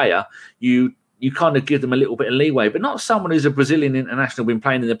new player, you kind of give them a little bit of leeway, but not someone who's a Brazilian international, been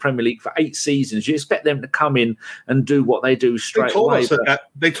playing in the Premier League for 8 seasons. You expect them to come in and do what they do straight away.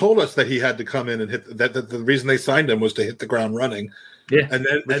 They told us that he had to come in and hit that the reason they signed him was to hit the ground running. Yeah, and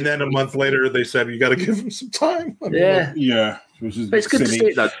then a month later they said you got to give him some time. But it's good to see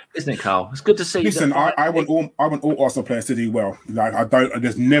it, though, isn't it, Carl? It's good to see. Listen, I want all Arsenal players to do well. Like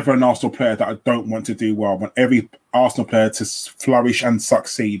there's never an Arsenal player that I don't want to do well. I want every Arsenal player to flourish and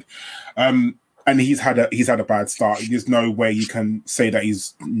succeed. And he's had a bad start. There's no way you can say that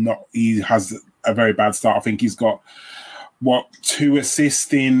he has a very bad start. I think he's got 2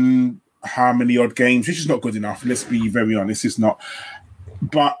 assists in how many odd games, which is not good enough. Let's be very honest, it's not.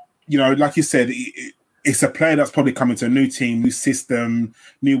 But like you said, it's a player that's probably coming to a new team, new system,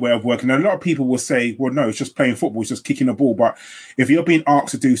 new way of working. And a lot of people will say, well, no, it's just playing football, it's just kicking a ball. But if you're being asked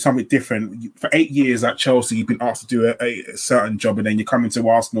to do something different, for 8 years at Chelsea, you've been asked to do a certain job, and then you're coming to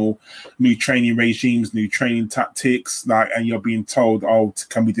Arsenal, new training regimes, new training tactics, and you're being told, oh,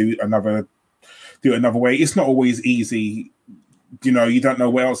 can we do it another way? It's not always easy. You don't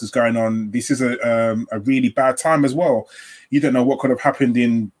know what else is going on. This is a really bad time as well. You don't know what could have happened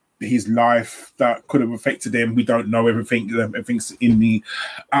in his life that could have affected him. We don't know everything. Everything's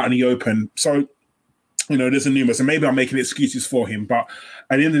out in the open. So, there's a numerous, and maybe I'm making excuses for him, but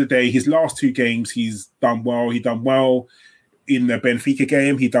at the end of the day, his last 2 games, he's done well. He done well in the Benfica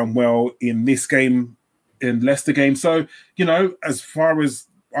game. He done well in this game, in Leicester game. So, as far as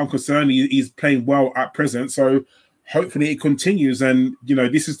I'm concerned, he's playing well at present. So hopefully it continues. And,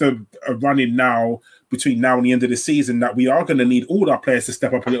 this is a run-in now between now and the end of the season that we are going to need all our players to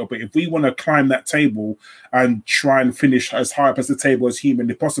step up a little bit. If we want to climb that table and try and finish as high up as the table as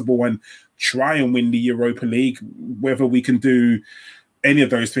humanly possible and try and win the Europa League, whether we can do any of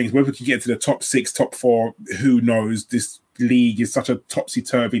those things, whether we can get to the top 6, top 4, who knows? This league is such a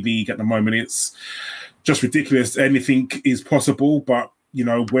topsy-turvy league at the moment. It's just ridiculous. Anything is possible, but,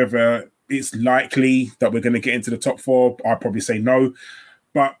 whether it's likely that we're going to get into the top 4, I'd probably say no.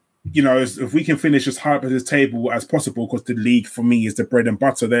 But, if we can finish as high up at this table as possible, because the league for me is the bread and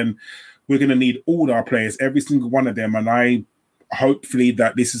butter, then we're going to need all our players, every single one of them. And I hopefully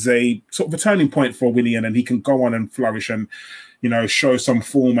that this is a sort of a turning point for Willian, and he can go on and flourish and, show some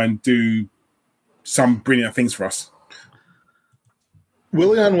form and do some brilliant things for us.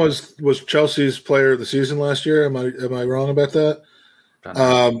 Willian was Chelsea's player of the season last year. Am I wrong about that?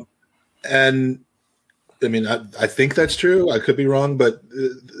 And I mean, I think that's true. I could be wrong, but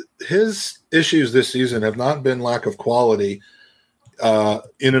his issues this season have not been lack of quality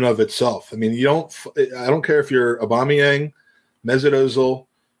in and of itself. I mean, I don't care if you're Aubameyang, Mesut Ozil,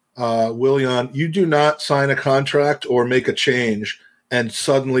 Willian. You do not sign a contract or make a change and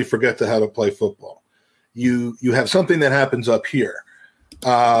suddenly forget how to play football. You have something that happens up here.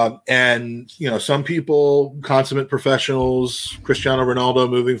 And some people, consummate professionals, Cristiano Ronaldo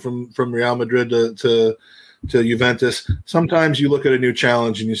moving from Real Madrid to Juventus. Sometimes you look at a new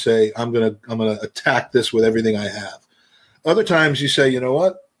challenge and you say, I'm gonna attack this with everything I have. Other times you say, you know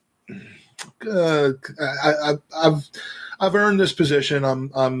what, I've earned this position.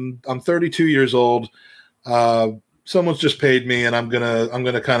 I'm 32 years old. Someone's just paid me, and I'm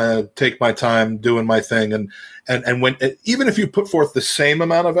gonna kind of take my time doing my thing. And when even if you put forth the same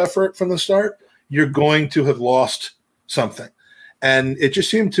amount of effort from the start, you're going to have lost something. And it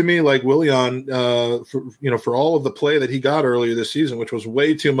just seemed to me like Willian, for all of the play that he got earlier this season, which was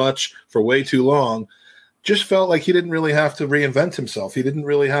way too much for way too long, just felt like he didn't really have to reinvent himself. He didn't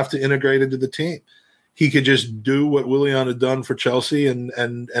really have to integrate into the team. He could just do what Willian had done for Chelsea, and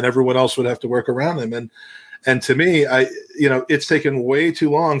everyone else would have to work around him. And to me, it's taken way too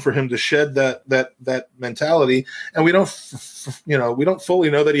long for him to shed that mentality, and we don't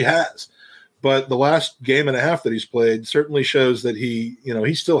fully know that he has. But the last game and a half that he's played certainly shows that he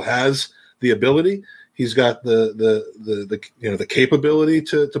still has the ability. He's got the capability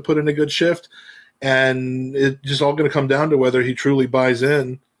to put in a good shift, and it's just all going to come down to whether he truly buys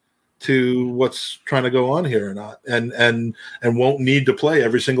in to what's trying to go on here or not, and won't need to play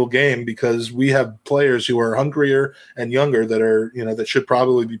every single game because we have players who are hungrier and younger that should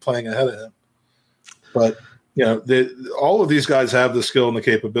probably be playing ahead of him. But all of these guys have the skill and the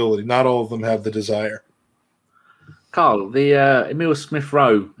capability. Not all of them have the desire. Carl, the Emil Smith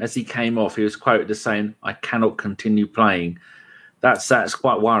Rowe, as he came off, he was quoted as saying, "I cannot continue playing." That's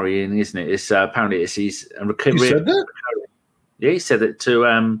quite worrying, isn't it? It's apparently he's He said that? Yeah, he said it to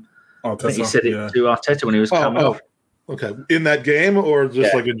I think he said it to Arteta when he was coming off. Okay, in that game or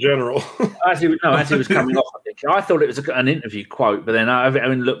just like in general? As he was coming off, I thought it was an interview quote, but then I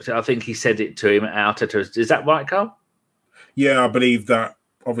looked at. I think he said it to him at Arteta. Is that right, Carl? Yeah, I believe that.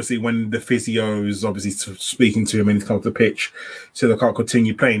 Obviously, when the physio is obviously speaking to him and he's come to the pitch, so they can't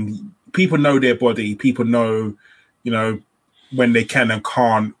continue playing. People know their body. People know, when they can and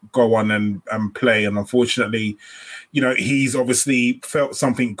can't go on and play. And unfortunately, he's obviously felt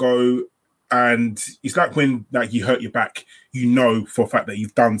something go. And it's like when you hurt your back, for a fact that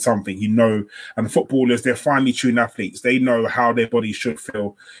you've done something, and footballers, they're finely tuned athletes. They know how their body should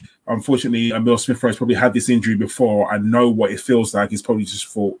feel. Unfortunately, Emil Smith Rowe's probably had this injury before and know what it feels like. He's probably just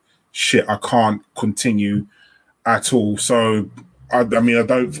thought, shit, I can't continue at all. So, I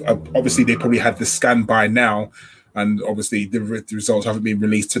don't, obviously they probably had the scan by now. And obviously the results haven't been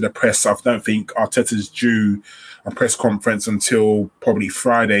released to the press. I don't think Arteta's due a press conference until probably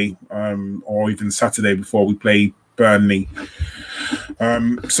Friday or even Saturday before we play Burnley.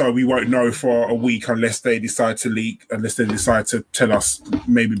 So we won't know for a week unless they decide to tell us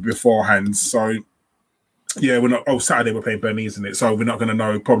maybe beforehand. So yeah, we're not. Oh, Saturday we're playing Burnley, isn't it? So we're not going to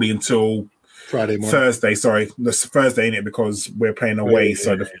know probably until Friday morning. Thursday, sorry. That's Thursday, isn't it? Because we're playing away,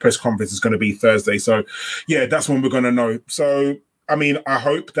 so the press conference is going to be Thursday. So, yeah, that's when we're going to know. So, I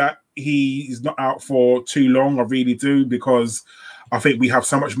hope that he's not out for too long. I really do, because I think we have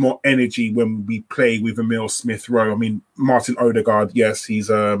so much more energy when we play with Emil Smith Rowe. Martin Odegaard, yes, he's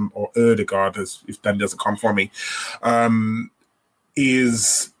or Odegaard, as if that doesn't come from me,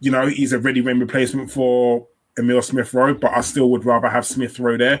 he's a ready-made replacement for Emil Smith Rowe, but I still would rather have Smith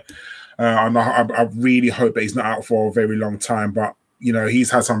Rowe there. And I really hope that he's not out for a very long time. But, he's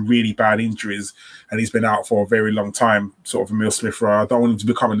had some really bad injuries and he's been out for a very long time, sort of Emil Smith Rowe. I don't want him to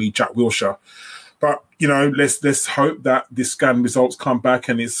become a new Jack Wilshere. But, let's hope that this scan results come back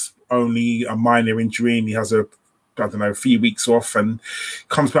and it's only a minor injury and he has a few weeks off and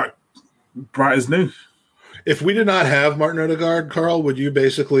comes back bright as new. If we did not have Martin Odegaard, Carl, would you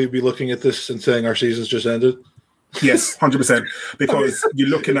basically be looking at this and saying our season's just ended? Yes, 100%. Because you're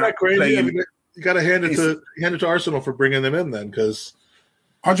looking at playing. You got to hand it to Arsenal for bringing them in, then, because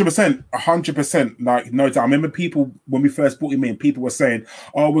 100%. Like, no doubt. I remember people when we first brought him in. People were saying,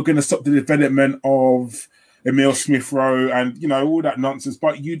 "Oh, we're going to stop the development of Emil Smith Rowe," and all that nonsense.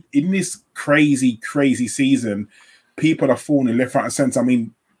 But in this crazy season, people are falling left, right, and centre.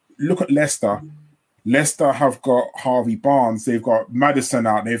 Look at Leicester. Leicester have got Harvey Barnes. They've got Maddison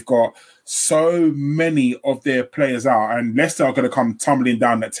out. They've got so many of their players out, and Leicester are going to come tumbling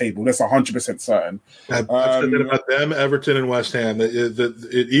down that table. That's 100% certain. I've said that about them, Everton, and West Ham.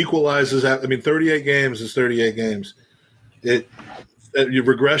 It equalizes. 38 games is 38 games. Your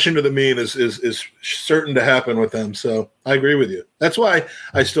regression to the mean is certain to happen with them. So I agree with you. That's why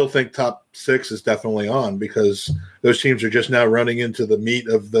I still think top 6 is definitely on, because those teams are just now running into the meat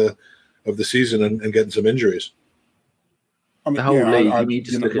of the season and getting some injuries. The whole league, you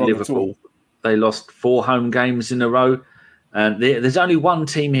just look at Liverpool. They lost 4 home games in a row. And there's only one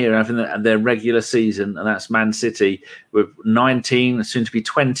team here having their regular season, and that's Man City, with 19, soon to be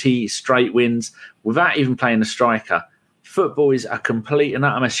 20 straight wins, without even playing a striker. Football is a complete and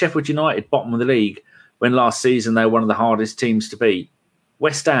utter mess. Sheffield United, bottom of the league, when last season they were one of the hardest teams to beat.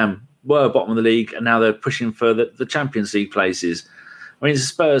 West Ham were bottom of the league, and now they're pushing for the Champions League places.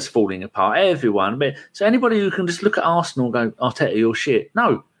 Spurs falling apart, everyone. So anybody who can just look at Arsenal and go, Arteta, you're shit.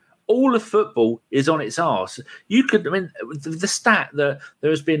 No, all of football is on its arse. The stat that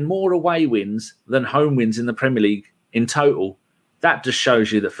there has been more away wins than home wins in the Premier League in total, that just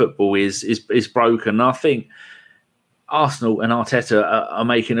shows you that football is broken. And I think Arsenal and Arteta are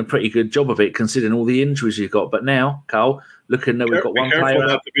making a pretty good job of it, considering all the injuries you've got. But now, Carl, looking that we've got one careful player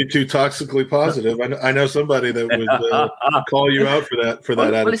not to be too toxically positive. I know somebody that would call you out for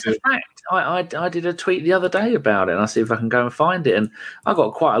that attitude. Well, it's a fact. I did a tweet the other day about it, and I see if I can go and find it. And I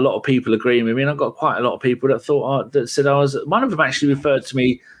got quite a lot of people agreeing with me, and I got quite a lot of people that thought that said I was. One of them actually referred to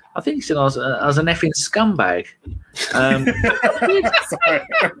me. I think he said I was an effing scumbag.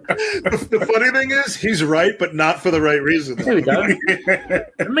 The funny thing is, he's right, but not for the right reason. There we go.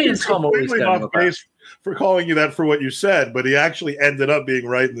 Me and Tom always completely off base for calling you that for what you said, but he actually ended up being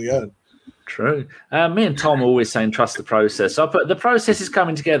right in the end. True. Me and Tom are always saying trust the process. So I put the process is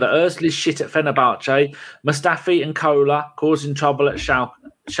coming together. Özil's shit at Fenerbahce, Mustafi and Kola causing trouble at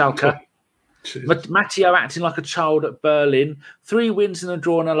Schalke. Matteo acting like a child at Berlin. 3 wins and a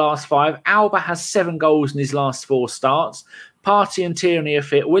draw in the last 5. Alba has 7 goals in his last 4 starts. Partey and Tierney are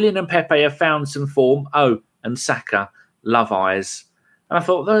fit. Willian and Pepe have found some form. Oh, and Saka, love eyes. And I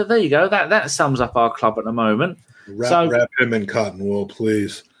thought, there you go. That sums up our club at the moment. Wrap him in cotton wool,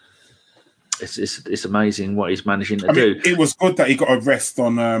 please. It's amazing what he's managing to do. It was good that he got a rest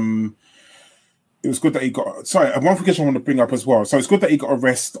on. It was good that he got. Sorry, one thing I want to bring up as well. So it's good that he got a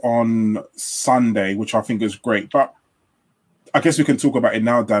rest on Sunday, which I think is great. But I guess we can talk about it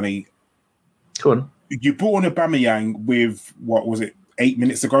now, Danny. Go on. You brought on Aubameyang with, what was it, 8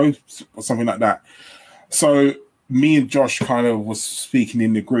 minutes ago or something like that. So me and Josh kind of was speaking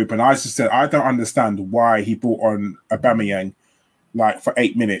in the group, and I just said I don't understand why he brought on Aubameyang like for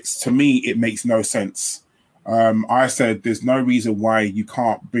 8 minutes. To me, it makes no sense. I said there's no reason why you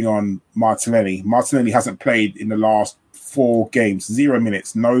can't bring on Martinelli. Martinelli hasn't played in the last 4 games, 0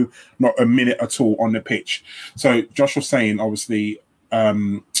 minutes, not a minute at all on the pitch. So Josh was saying, obviously,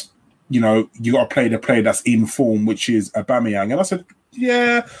 you got to play the player that's in form, which is Aubameyang. And I said,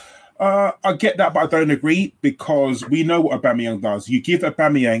 yeah, I get that, but I don't agree because we know what Aubameyang does. You give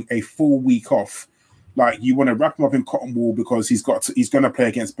Aubameyang a full week off. Like, you want to wrap him up in cotton wool because he's going to play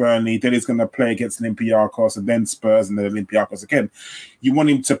against Burnley, then he's going to play against Olympiacos, and then Spurs, and then Olympiacos again. You want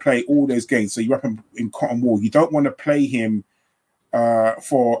him to play all those games, so you wrap him in cotton wool. You don't want to play him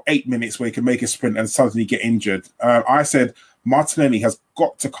for 8 minutes where he can make a sprint and suddenly get injured. I said Martinelli has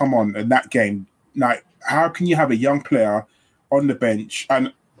got to come on in that game. Like, how can you have a young player on the bench?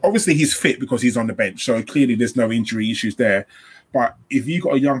 And obviously he's fit because he's on the bench, so clearly there's no injury issues there. But if you've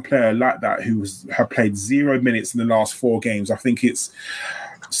got a young player like that who have played 0 minutes in the last 4 games, I think it's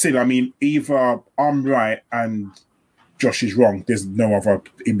still, I mean, either I'm right and Josh is wrong. There's no other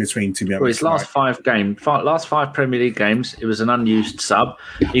in between to me. Well, his last 5 Premier League games, it was an unused sub.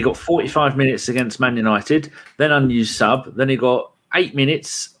 He got 45 minutes against Man United, then unused sub. Then he got 8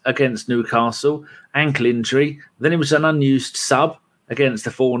 minutes against Newcastle, ankle injury. Then he was an unused sub against the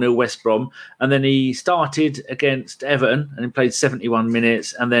 4-0 West Brom, and then he started against Everton and he played 71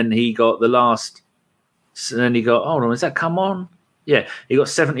 minutes, and then he got hold on, has that come on? Yeah, he got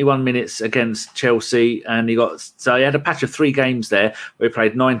 71 minutes against Chelsea, and he had a patch of 3 games there where he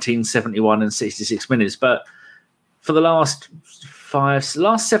played 19, 71 and 66 minutes. But for the last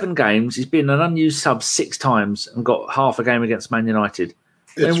 7 games, he's been an unused sub 6 times and got half a game against Man United.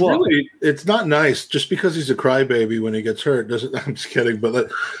 It's not nice just because he's a crybaby when he gets hurt. I'm just kidding, but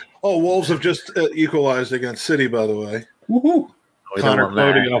Wolves have just equalized against City, by the way. Woohoo! Connor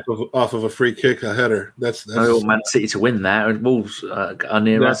Cody off of a free kick, a header. That's I want Man City to win that, and Wolves are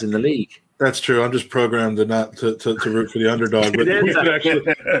near us in the league. That's true. I'm just programmed to not to root for the underdog, but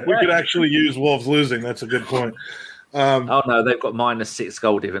we could actually use Wolves losing. That's a good point. Oh no, they've got -6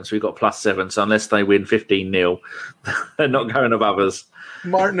 goal difference. We've got +7. So unless they win 15-0, they're not going above us. The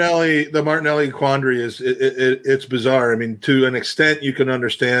Martinelli quandary it's bizarre. I mean, to an extent, you can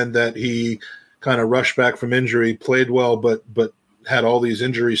understand that he kind of rushed back from injury, played well, but had all these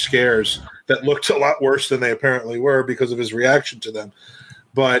injury scares that looked a lot worse than they apparently were because of his reaction to them.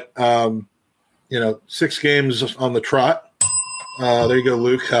 But 6 games on the trot. There you go,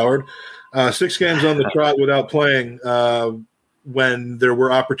 Luke Howard. 6 games on the trot without playing when there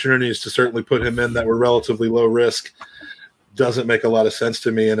were opportunities to certainly put him in that were relatively low risk doesn't make a lot of sense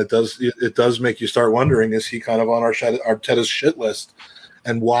to me, and it does make you start wondering: is he kind of on Arteta's shit list,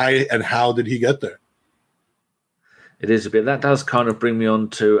 and why and how did he get there? It is a bit. That does kind of bring me on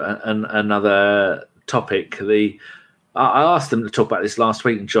to another topic. I asked them to talk about this last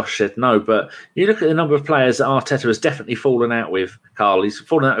week, and Josh said no. But you look at the number of players that Arteta has definitely fallen out with. Carl, he's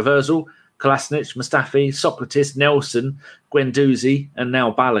fallen out with Özil, Kolasinac, Mustafi, Socrates, Nelson, Guendouzi, and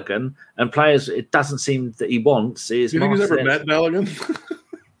now Balogun. And players it doesn't seem that he wants is. You think he's ever met Balogun?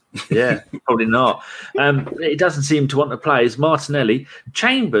 Yeah, probably not. It doesn't seem to want to play is Martinelli.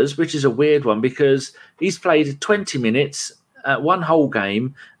 Chambers, which is a weird one because he's played 20 minutes, 1 whole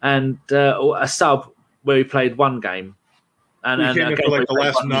game, and a sub where he played 1 game. And he came in for like the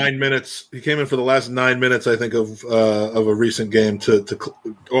last 9 minutes. He came in for the last 9 minutes, I think, of a recent game it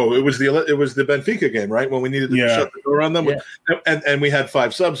was the Benfica game, right? When we needed to shut the door on them, and we had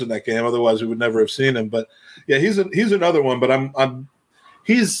 5 subs in that game. Otherwise, we would never have seen him. But yeah, he's another one. But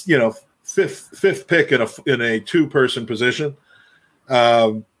he's fifth pick in a 2-person position,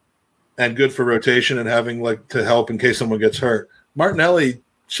 and good for rotation and having to help in case someone gets hurt. Martinelli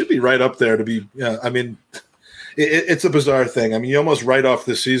should be right up there to be. I mean. It's a bizarre thing. I mean, you almost write off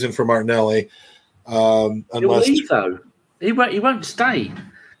this season for Martinelli. He'll leave, though. He won't stay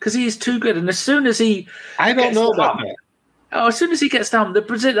because he is too good. And as soon as he... I don't know about that. As soon as he gets down, the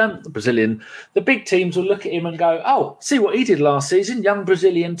big teams will look at him and go, oh, see what he did last season. Young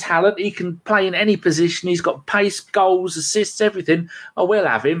Brazilian talent. He can play in any position. He's got pace, goals, assists, everything. Oh, we'll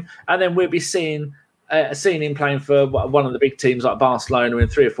have him. And then we'll be seeing him playing for one of the big teams like Barcelona in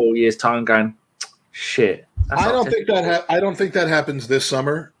 3 or 4 years' time going, shit. I don't think that happens this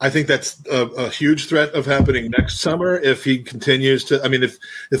summer. I think that's a huge threat of happening next summer if he continues to. I mean,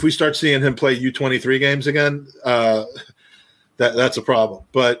 if we start seeing him play U23 games again, that's a problem.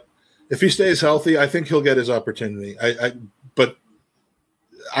 But if he stays healthy, I think he'll get his opportunity. But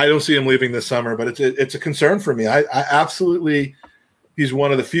I don't see him leaving this summer. But it's a concern for me. I absolutely. He's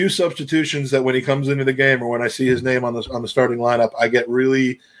one of the few substitutions that when he comes into the game or when I see his name on the starting lineup, I get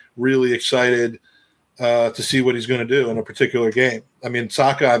really, really excited. To see what he's going to do in a particular game. I mean,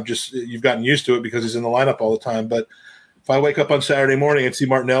 Saka, you've gotten used to it because he's in the lineup all the time. But if I wake up on Saturday morning and see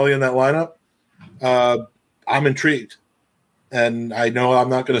Martinelli in that lineup, I'm intrigued, and I know I'm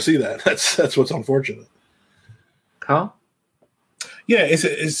not going to see that. That's what's unfortunate. Carl? Yeah,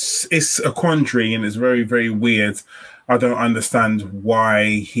 it's a quandary, and it's very, very weird. I don't understand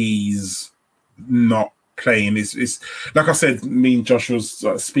why he's not playing. It's like I said, me and Josh was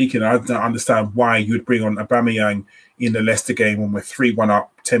speaking. I don't understand why you would bring on Aubameyang in the Leicester game when we're 3-1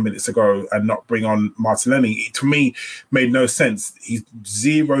 up 10 minutes ago and not bring on Martinelli. It, to me, made no sense. He's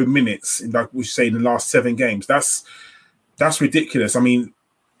 0 minutes, like we say, in the last 7 games. That's ridiculous. I mean,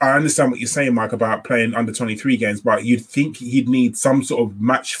 I understand what you're saying, Mike, about playing under 23 games, but you'd think he'd need some sort of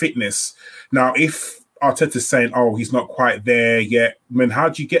match fitness. Now, if Arteta's saying, oh, he's not quite there yet. I mean, how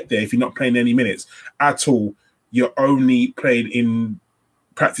do you get there if you're not playing any minutes at all? You're only playing in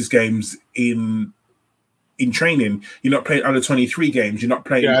practice games in training. You're not playing under 23 games. You're not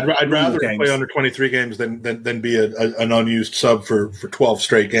playing. Yeah, I'd rather play under 23 games than be an unused sub for 12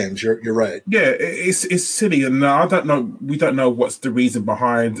 straight games. You're right. Yeah, it's silly, and I don't know. We don't know what's the reason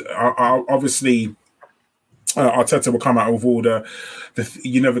behind. Obviously, Arteta will come out with all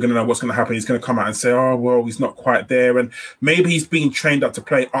you're never going to know what's going to happen. He's going to come out and say, oh, well, he's not quite there. And maybe he's being trained up to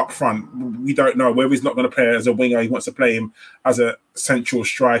play up front. We don't know. Whether he's not going to play as a winger, he wants to play him as a central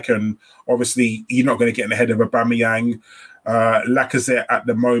striker. And obviously, you're not going to get in the head of Aubameyang. Lacazette at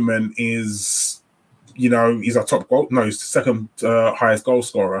the moment is, he's our top goal. No, he's the second highest goal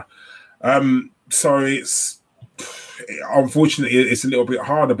scorer. So unfortunately, it's a little bit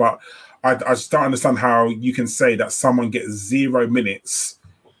harder, but I just don't understand how you can say that someone gets 0 minutes,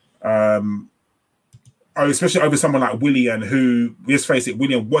 especially over someone like Willian, who, let's face it,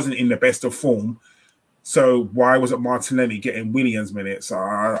 Willian wasn't in the best of form. So why wasn't Martinelli getting Willian's minutes?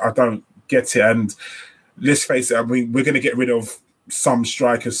 I don't get it. And let's face it, I mean, we're going to get rid of some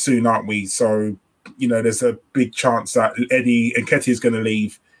strikers soon, aren't we? So, there's a big chance that Eddie Nketiah is going to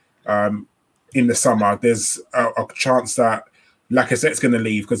leave in the summer. There's a chance that Lacazette's going to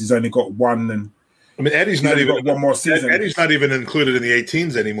leave because he's only got one, and I mean Eddie's not even got one more season. Eddie's not even included in the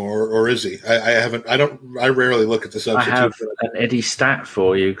 18s anymore, or is he? I rarely look at the substitute. I have an Eddie stat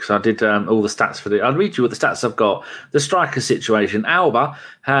for you because I did all the stats for I'll read you what the stats I've got. The striker situation: Alba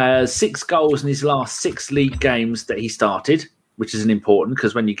has 6 goals in his last 6 league games that he started, which is important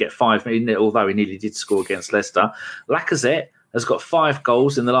because when you get 5, although he nearly did score against Leicester. Lacazette has got 5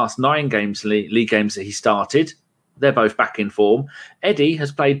 goals in the last 9 games, league games that he started. They're both back in form. Eddie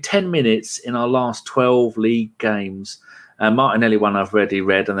has played 10 minutes in our last 12 league games. Martinelli one I've already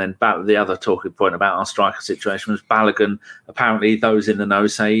read, and then the other talking point about our striker situation was Balogun. Apparently, those in the know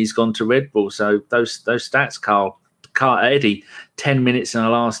say he's gone to Red Bull. So those stats, Carl, Eddie, 10 minutes in the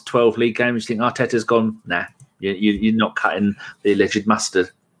last 12 league games. You think Arteta's gone? Nah, you're not cutting the alleged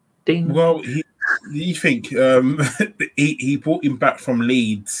mustard. Ding. Well, you think he brought him back from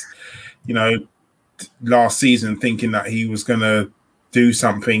Leeds, last season, thinking that he was going to do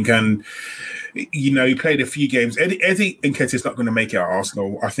something, and he played a few games. Eddie Nketiah is not going to make it at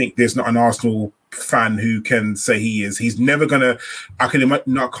Arsenal. I think there's not an Arsenal fan who can say he is. He's never going to. I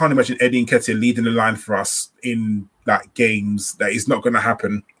can't imagine Eddie Nketiah leading the line for us in games. That is not going to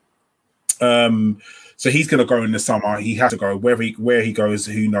happen. So he's going to go in the summer. He has to go. Where he goes,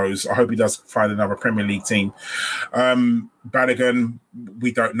 who knows? I hope he does find another Premier League team. Balogun,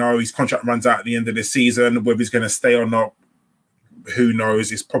 we don't know. His contract runs out at the end of the season. Whether he's going to stay or not, who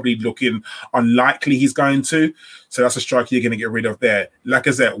knows? It's probably looking unlikely he's going to. So that's a striker you're going to get rid of there. Like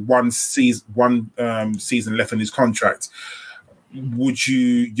I said, one season left in his contract. Would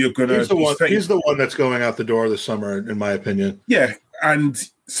you're going to... He's the one that's going out the door this summer, in my opinion. Yeah, and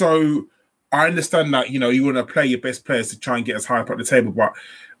so... I understand that, you want to play your best players to try and get as high up at the table, but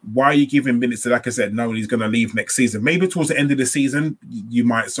why are you giving minutes to Lacazette knowing he's going to leave next season? Maybe towards the end of the season, you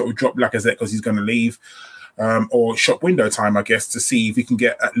might sort of drop Lacazette because he's going to leave, or shop window time, I guess, to see if you can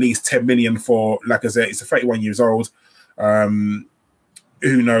get at least 10 million for Lacazette. He's 31 years old. Who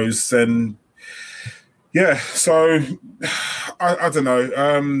knows? And yeah, so I don't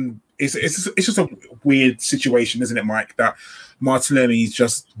know. It's just a weird situation, isn't it, Mike, that Martinelli is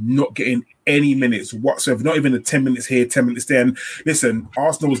just not getting any minutes whatsoever, not even the 10 minutes here, 10 minutes there. And listen,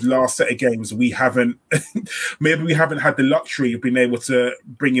 Arsenal's last set of games, we haven't had the luxury of being able to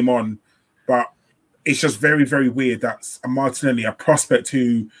bring him on, but it's just very, very weird that a Martinelli, a prospect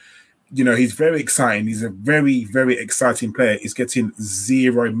who, he's very exciting, he's a very, very exciting player, is getting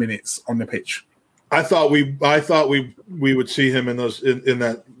 0 minutes on the pitch. I thought we would see him in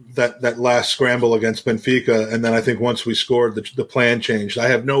that last scramble against Benfica, and then I think once we scored, the plan changed. I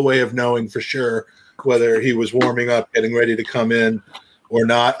have no way of knowing for sure whether he was warming up, getting ready to come in or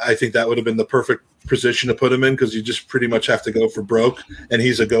not. I think that would have been the perfect position to put him in because you just pretty much have to go for broke, and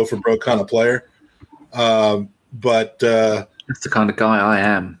he's a go for broke kind of player. But that's the kind of guy I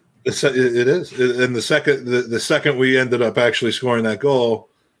am. It is. And the second we ended up actually scoring that goal,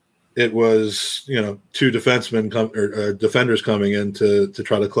 it was, two defenders coming in to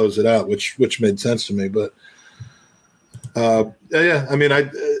try to close it out, which made sense to me. But yeah, I mean,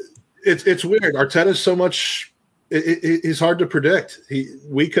 it's weird. Arteta's so much. He's hard to predict.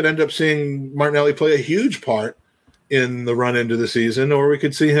 We could end up seeing Martinelli play a huge part in the run into the season, or we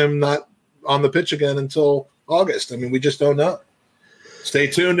could see him not on the pitch again until August. I mean, we just don't know. Stay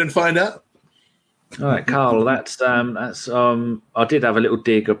tuned and find out. All right, Carl. That's. I did have a little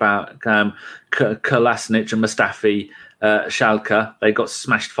dig about Kolasinac and Mustafi, Schalke. They got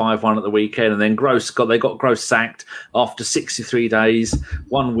smashed 5-1 at the weekend, and then they got Gross sacked after 63 days.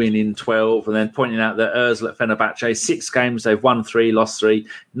 1 win in 12, and then pointing out that Özil at Fenerbahce, 6 games they've won 3, lost 3,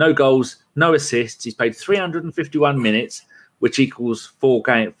 no goals, no assists. He's played 351 minutes, which equals 4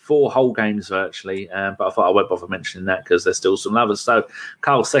 whole games virtually. But I thought I won't bother mentioning that because there's still some others. So,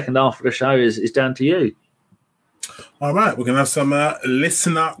 Carl, second half of the show is down to you. All right, we're going to have some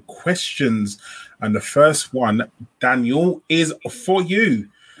listener questions. And the first one, Daniel, is for you.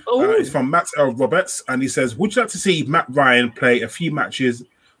 It's from Matt L. Roberts. And he says, would you like to see Matt Ryan play a few matches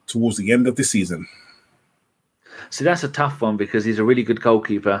towards the end of the season? See, that's a tough one because he's a really good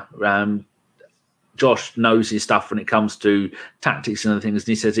goalkeeper. Josh knows his stuff when it comes to tactics and other things. And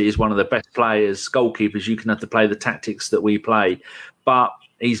he says he is one of the best players, goalkeepers. You can have to play the tactics that we play. But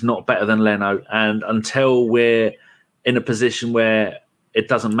he's not better than Leno. And until we're in a position where it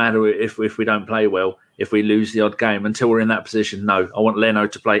doesn't matter if we don't play well, if we lose the odd game, until we're in that position, no. I want Leno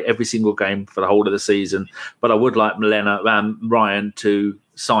to play every single game for the whole of the season. But I would like Ryan to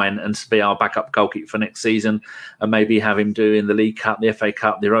sign and be our backup goalkeeper for next season and maybe have him do in the League Cup, the FA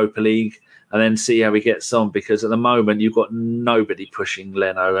Cup, the Europa League, and then see how he gets on, because at the moment you've got nobody pushing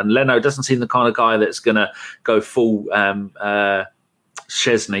Leno. And Leno doesn't seem the kind of guy that's going to go full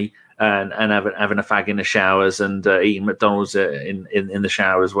Chesney and having a fag in the showers and eating McDonald's in the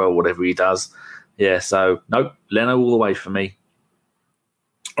shower as well, whatever he does. Yeah, so, nope, Leno all the way for me.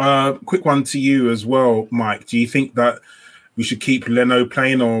 Quick one to you as well, Mike. Do you think that we should keep Leno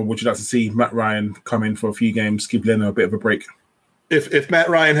playing, or would you like to see Matt Ryan come in for a few games, give Leno a bit of a break? If Matt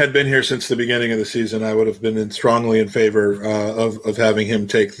Ryan had been here since the beginning of the season, I would have been strongly in favor of having him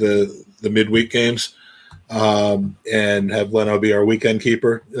take the midweek games and have Leno be our weekend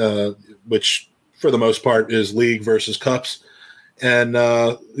keeper, which for the most part is league versus cups. And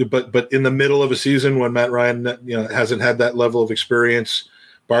but in the middle of a season when Matt Ryan hasn't had that level of experience,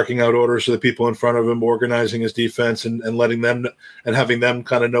 barking out orders to the people in front of him, organizing his defense, and letting them and having them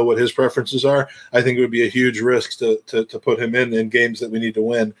kind of know what his preferences are, I think it would be a huge risk to put him in games that we need to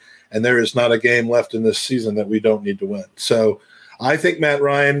win. And there is not a game left in this season that we don't need to win. So I think Matt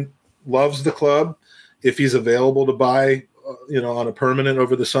Ryan loves the club. If he's available to buy, on a permanent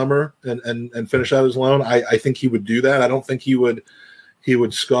over the summer and finish out his loan, I think he would do that. I don't think he would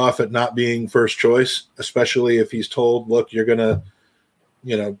scoff at not being first choice, especially if he's told, look, you're going to,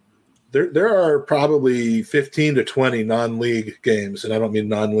 there are probably 15 to 20 non-league games. And I don't mean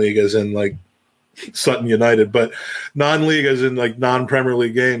non-league as in like Sutton United, but non-league as in like non-Premier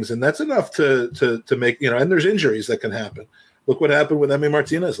League games, and that's enough to make, and there's injuries that can happen. Look what happened with Emi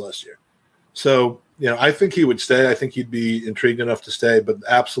Martinez last year. So, I think he would stay. I think he'd be intrigued enough to stay, but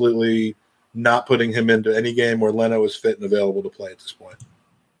absolutely not putting him into any game where Leno is fit and available to play at this point.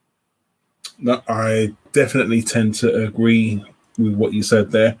 No, I definitely tend to agree with what you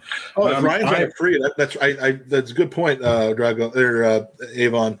said there. Oh, if Ryan's on free, that's a good point, Drago or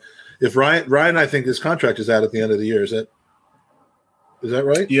Avon. If Ryan, I think his contract is out at the end of the year. Is that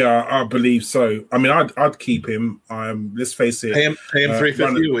right? Yeah, I believe so. I mean, I'd keep him. Let's face it, pay him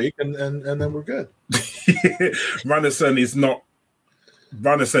 $350 a week, and then we're good. Randerson is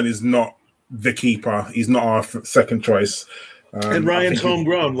not the keeper. He's not our second choice. And Ryan's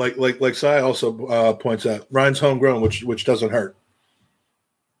homegrown, like Sai also points out. Ryan's homegrown, which doesn't hurt.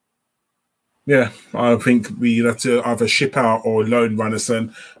 Yeah, I think we have to either ship out or loan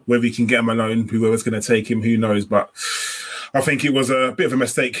Randerson. Whether we can get him a loan, whoever's going to take him, who knows? But I think it was a bit of a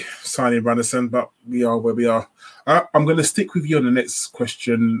mistake signing Randerson, but we are where we are. I'm going to stick with you on the next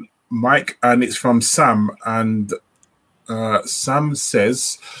question, Mike, and it's from Sam. And Sam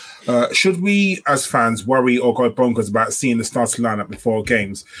says, should we, as fans, worry or go bonkers about seeing the starting lineup before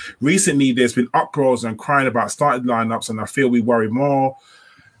games? Recently, there's been uproars and crying about starting lineups, and I feel we worry more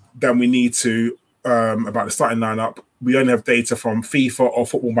than we need to about the starting lineup. We only have data from FIFA or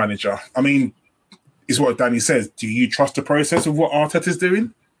Football Manager. I mean, is what Danny says. Do you trust the process of what Arteta's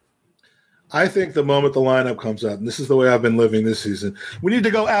doing? I think the moment the lineup comes out, and this is the way I've been living this season, we need to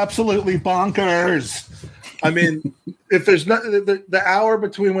go absolutely bonkers. I mean, if there's not the hour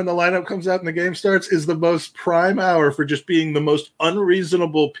between when the lineup comes out and the game starts is the most prime hour for just being the most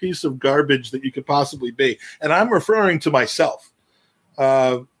unreasonable piece of garbage that you could possibly be. And I'm referring to myself.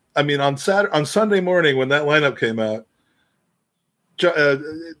 I mean, on Sunday morning when that lineup came out,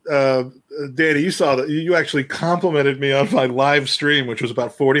 Danny, you saw that. You actually complimented me on my live stream, which was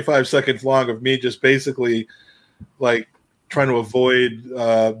about 45 seconds long, of me just basically like trying to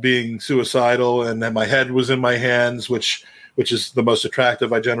avoid being suicidal, and then my head was in my hands, which is the most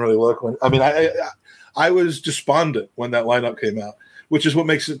attractive I generally look. I was despondent when that lineup came out, which is what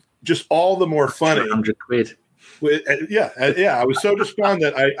makes it just all the more funny. £100. Yeah. I was so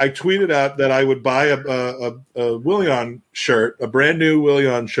despondent. I tweeted out that I would buy a Willian shirt, a brand new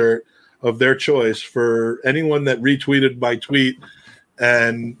Willian shirt of their choice for anyone that retweeted my tweet.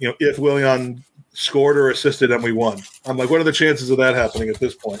 And if Willian scored or assisted and we won, I'm like, what are the chances of that happening at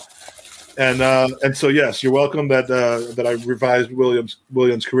this point? And so yes, you're welcome that I revised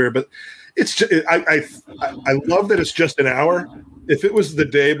Willian's career, but it's just, I love that it's just an hour. If it was the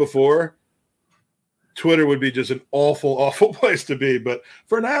day before, Twitter would be just an awful, awful place to be. But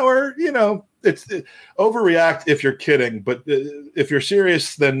for an hour, it's overreact if you're kidding. But if you're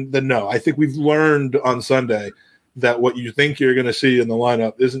serious, then no. I think we've learned on Sunday that what you think you're going to see in the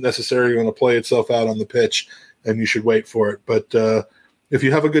lineup isn't necessarily going to play itself out on the pitch, and you should wait for it. But if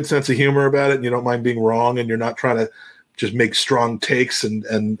you have a good sense of humor about it and you don't mind being wrong and you're not trying to just make strong takes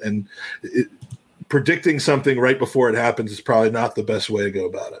and predicting something right before it happens is probably not the best way to go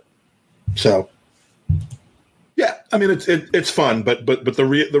about it. So – yeah, I mean it's fun, but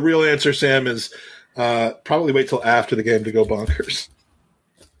the real answer, Sam, is probably wait till after the game to go bonkers.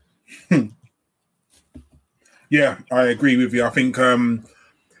 Yeah, I agree with you. I think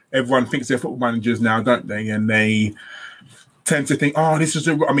everyone thinks they're football managers now, don't they? And they tend to think, "Oh, this is."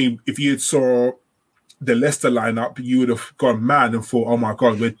 I mean, if you saw the Leicester lineup, you would have gone mad and thought, "Oh my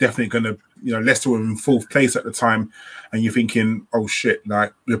God, we're definitely going to." Leicester were in fourth place at the time, and you're thinking, "Oh shit!"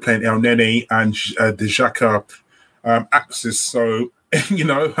 Like we're playing El Nene and the Xhaka axis. So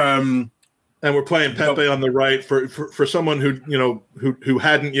and we're playing Pepe on the right for someone who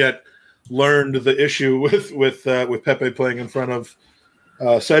hadn't yet learned the issue with Pepe playing in front of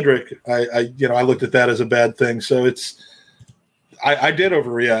Cedric. I looked at that as a bad thing. So I did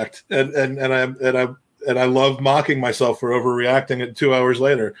overreact, and I love mocking myself for overreacting it 2 hours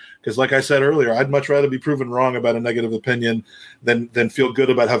later. Because like I said earlier, I'd much rather be proven wrong about a negative opinion than feel good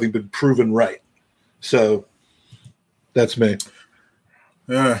about having been proven right. So that's me.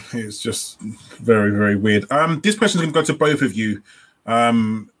 Yeah, it's just very, very weird. This question's going to go to both of you.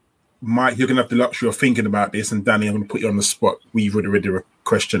 Mike, you're going to have the luxury of thinking about this. And Danny, I'm going to put you on the spot. We've already read a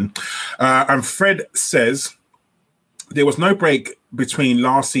question. And Fred says, there was no break between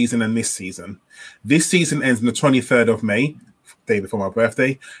last season and this season. This season ends on the 23rd of May, day before my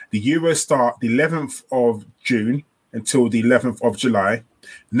birthday. The Euros start the 11th of June until the 11th of July.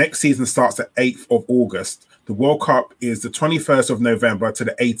 Next season starts the 8th of August. The World Cup is the 21st of November to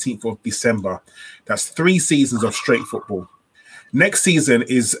the 18th of December. That's 3 seasons of straight football. Next season,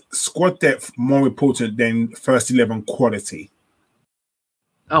 is squad depth more important than first 11 quality?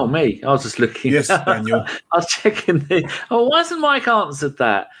 Oh, me. I was just looking. Yes, Daniel. I was checking why hasn't Mike answered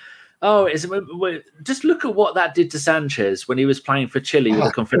that? Oh, just look at what that did to Sanchez when he was playing for Chile with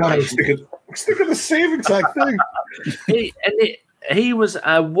the Confederation. I was thinking the same exact thing. He was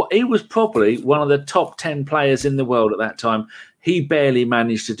probably one of the top 10 players in the world at that time. He barely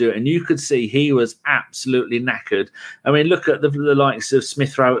managed to do it, and you could see he was absolutely knackered. I mean, look at the likes of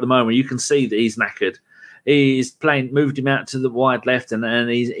Smith Rowe at the moment. You can see that he's knackered. He's moved him out to the wide left, and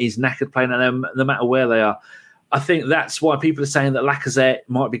he's knackered playing at them no matter where they are. I think that's why people are saying that Lacazette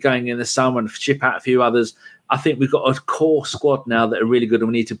might be going in the summer and ship out a few others. I think we've got a core squad now that are really good,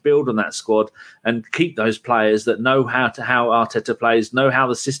 and we need to build on that squad and keep those players that know how Arteta plays, know how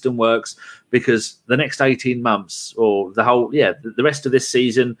the system works, because the next 18 months or the rest of this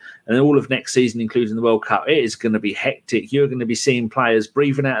season and all of next season, including the World Cup, it is going to be hectic. You're going to be seeing players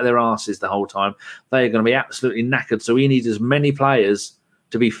breathing out of their arses the whole time. They are going to be absolutely knackered. So we need as many players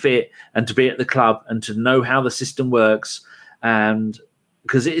to be fit and to be at the club and to know how the system works. And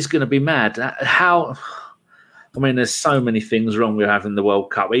because it is going to be mad. There's so many things wrong with having the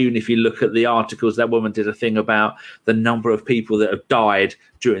World Cup. Even if you look at the articles, that woman did a thing about the number of people that have died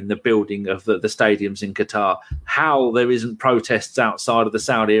during the building of the stadiums in Qatar. How there isn't protests outside of the the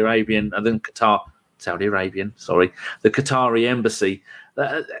Qatari embassy.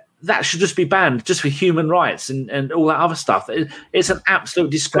 That should just be banned, just for human rights and all that other stuff. It's an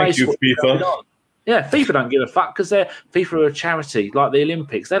absolute disgrace. Thank you, FIFA. Yeah, FIFA don't give a fuck because FIFA are a charity like the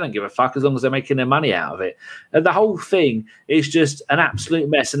Olympics. They don't give a fuck as long as they're making their money out of it. And the whole thing is just an absolute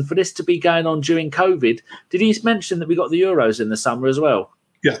mess. And for this to be going on during COVID, did he mention that we got the Euros in the summer as well?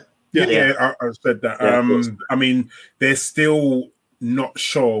 Yeah, I said that. Yeah, they're still not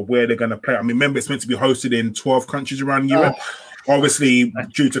sure where they're going to play. Remember, it's meant to be hosted in 12 countries around Europe. Obviously,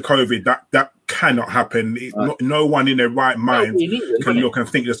 due to COVID, that cannot happen. No one in their right mind can look and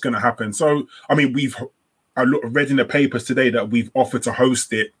think that's going to happen. So, I read in the papers today that we've offered to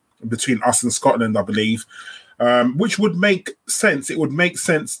host it between us and Scotland, I believe, which would make sense. It would make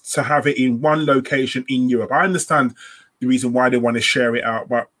sense to have it in one location in Europe. I understand the reason why they want to share it out,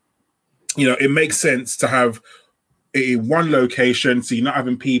 but it makes sense to have it in one location, so you're not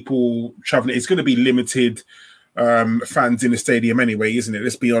having people traveling. It's going to be limited fans in the stadium anyway, isn't it?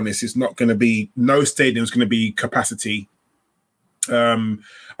 Let's be honest, it's not going to be, no stadium's going to be capacity. And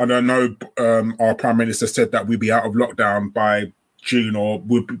I know our Prime Minister said that we'll be out of lockdown by June, or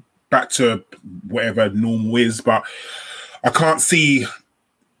we'll be back to whatever normal is, but I can't see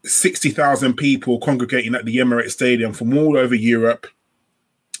 60,000 people congregating at the Emirates Stadium from all over Europe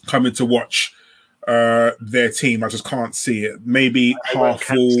coming to watch their team. I just can't see it. Maybe half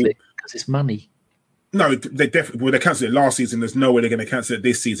full because it's money. No, they definitely. Well, they cancelled it last season. There's no way they're going to cancel it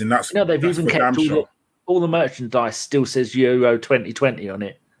this season. They've even kept all the merchandise still says Euro 2020 on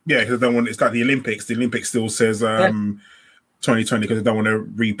it. Yeah, because they don't want. It's like the Olympics. The Olympics still says 2020 because they don't want to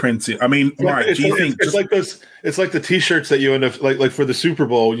reprint it. Do you think it's like those? It's like the T-shirts that you end up like for the Super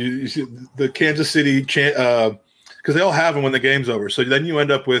Bowl. You see the Kansas City because they all have them when the game's over. So then you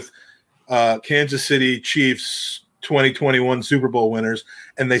end up with Kansas City Chiefs 2021 Super Bowl winners,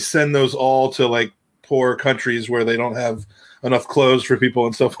 and they send those all to poor countries where they don't have enough clothes for people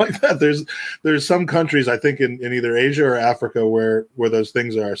and stuff like that. There's some countries, I think, in either Asia or Africa where those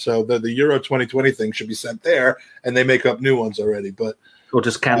things are. So the Euro 2020 thing should be sent there, and they make up new ones already. Or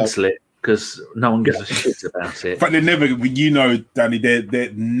just cancel it because no one gives a shit about it. But they're never, Danny,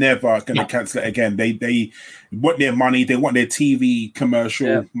 they're never going to cancel it again. They want their money. They want their TV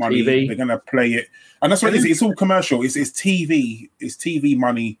commercial money. TV. They're going to play it, and that's what it is. It's all commercial. It's TV. It's TV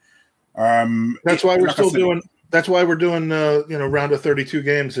money. That's why we're still doing. That's why we're doing round of 32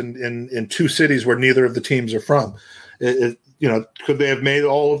 games in two cities where neither of the teams are from. Could they have made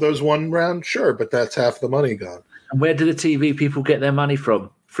all of those one round? Sure, but that's half the money gone. And where do the TV people get their money from?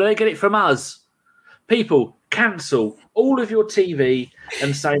 They get it from us. People, cancel all of your TV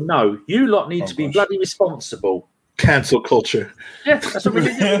and say no. You lot need to be bloody responsible. Cancel culture. Yeah, that's what we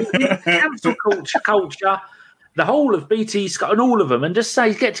do. Cancel culture. The whole of BT Scott and all of them, and just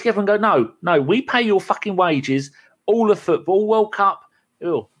say, get together and go, no, we pay your fucking wages, all of football, World Cup,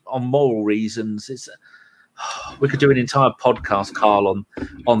 on moral reasons. We could do an entire podcast, Carl,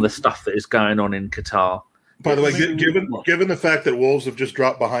 on the stuff that is going on in Qatar. By the way, given the fact that Wolves have just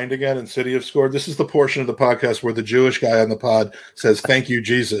dropped behind again and City have scored, this is the portion of the podcast where the Jewish guy on the pod says, "Thank you,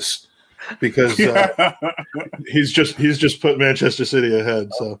 Jesus," because he's just put Manchester City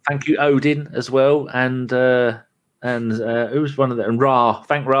ahead. So thank you, Odin, as well, and who's one of them? And Ra,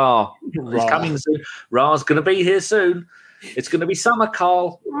 thank Ra. He's coming soon. Ra's going to be here soon. It's going to be summer,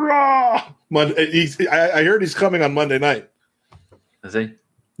 Carl. Monday, I heard he's coming on Monday night. Is he?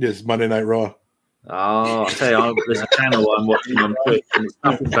 Yes, Monday Night Raw. Oh, I tell you, there's a channel I'm watching on Twitch, and it's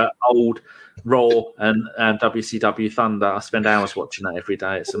nothing but old Raw and WCW Thunder. I spend hours watching that every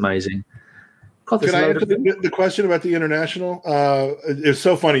day. It's amazing. God, Can I answer the question about the international? It's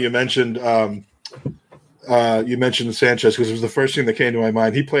so funny you mentioned Sanchez, because it was the first thing that came to my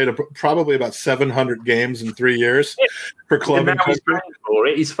mind. He played probably about 700 games in 3 years for club and country. He's paying for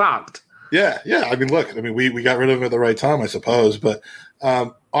it. He's fucked. Yeah. I mean, look, we got rid of him at the right time, I suppose. But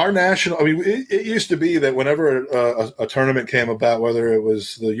our national, I mean, it used to be that whenever a tournament came about, whether it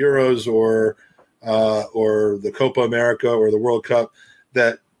was the Euros or the Copa America or the World Cup,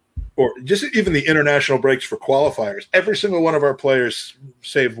 or just even the international breaks for qualifiers, every single one of our players,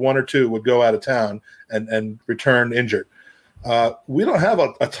 save one or two, would go out of town and return injured. We don't have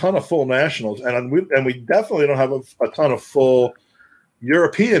a ton of full nationals, and we definitely don't have a ton of full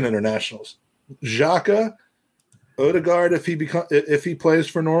European internationals. Xhaka, Odegaard, if he plays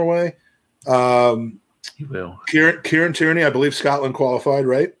for Norway, he will. Kieran Tierney, I believe Scotland qualified,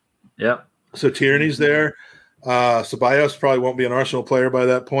 right? Yeah. So Tierney's there. Ceballos probably won't be an Arsenal player by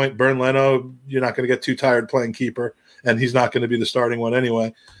that point. Bernd Leno, you're not going to get too tired playing keeper, and he's not going to be the starting one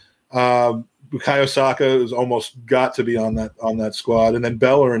anyway. Bukayo Saka has almost got to be on that squad, and then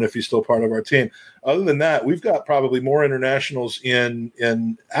Bellerin if he's still part of our team. Other than that, we've got probably more internationals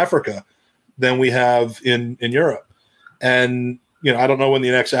in Africa than we have in Europe. And I don't know when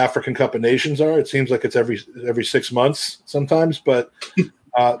the next African Cup of Nations are. It seems like it's every 6 months sometimes, but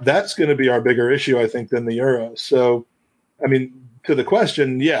that's going to be our bigger issue, I think, than the Euro. So, I mean, to the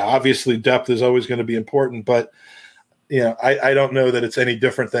question, yeah, obviously depth is always going to be important, but I don't know that it's any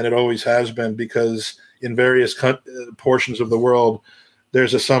different than it always has been, because in various portions of the world,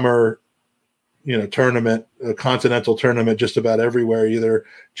 there's a summer, tournament, a continental tournament just about everywhere, either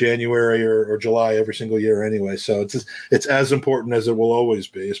January or July every single year anyway. So it's as important as it will always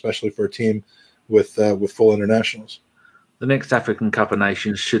be, especially for a team with full internationals. The next African Cup of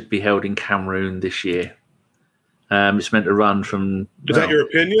Nations should be held in Cameroon this year. It's meant to run from... Is that your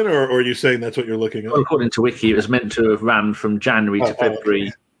opinion, or are you saying that's what you're looking at? Well, according to Wiki, it was meant to have run from January to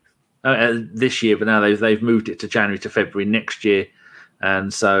February this year, but now they've moved it to January to February next year.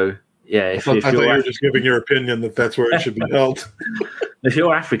 And so, yeah... I thought you were just giving your opinion that that's where it should be held. If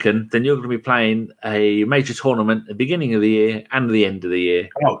you're African, then you're going to be playing a major tournament at the beginning of the year and the end of the year.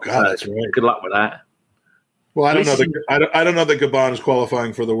 Oh, God, that's right. Good luck with that. Well, I don't know that Gabon is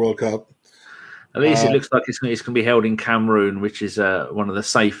qualifying for the World Cup. At least it looks like it's going to be held in Cameroon, which is one of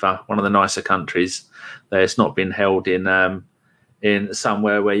the nicer countries. It's not been held in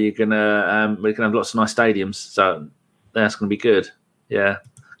somewhere where you're gonna have lots of nice stadiums. So that's going to be good. Yeah,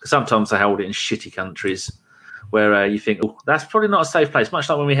 because sometimes they hold it in shitty countries where you think, oh, that's probably not a safe place. Much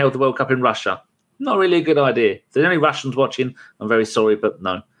like when we held the World Cup in Russia, not really a good idea. If there's any Russians watching, I'm very sorry, but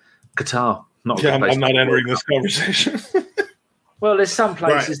no. Qatar, not a good place. I'm not entering this conversation. Well, there's some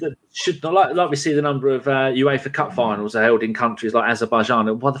places that should not, like we see the number of UEFA Cup finals are held in countries like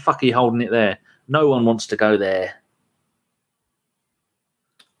Azerbaijan. Why the fuck are you holding it there? No one wants to go there.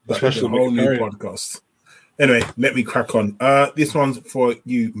 Especially a whole new podcast. Anyway, let me crack on. This one's for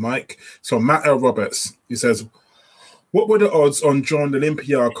you, Mike. So Matt L. Roberts, he says, what were the odds on John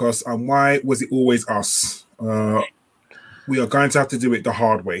Olympiakos and why was it always us? We are going to have to do it the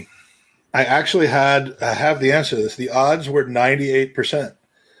hard way. I actually have the answer to this. The odds were 98%.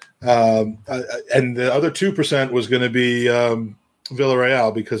 And the other 2% was going to be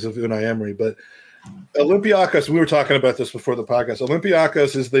Villarreal because of Unai Emery. But Olympiacos, we were talking about this before the podcast.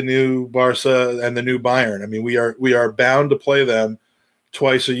 Olympiacos is the new Barca and the new Bayern. I mean, we are bound to play them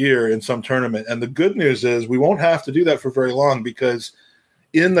twice a year in some tournament. And the good news is we won't have to do that for very long, because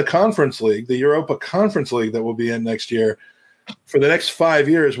in the Conference League, the Europa Conference League that we'll be in next year, for the next 5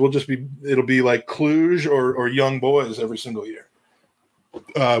 years, it'll be like Cluj or Young Boys every single year.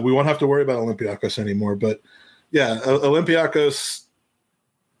 We won't have to worry about Olympiacos anymore. But yeah, Olympiacos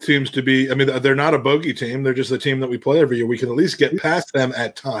seems to be, I mean, they're not a bogey team. They're just a team that we play every year. We can at least get past them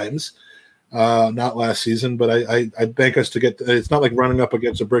at times. Not last season, but I'd bank us to get, it's not like running up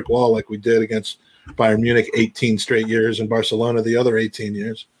against a brick wall like we did against Bayern Munich 18 straight years and Barcelona the other 18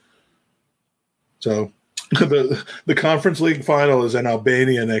 years. So the Conference League final is in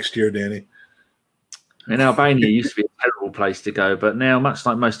Albania next year, Danny. I mean, Albania used to be a terrible place to go, but now, much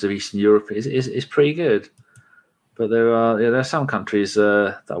like most of Eastern Europe, is pretty good. But there are some countries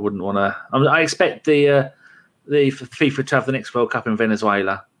that I wouldn't want to. I expect the FIFA to have the next World Cup in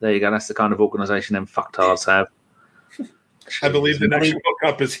Venezuela. There you go. That's the kind of organisation them fucktards have. I believe the next World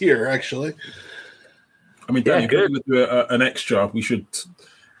Cup is here, actually. I mean, Danny, if we're going to do an extra, we should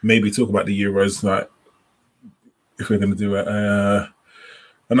maybe talk about the Euros. Like, if we're going to do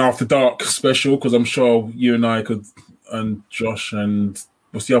an After Dark special, because I'm sure you and I could, and Josh, and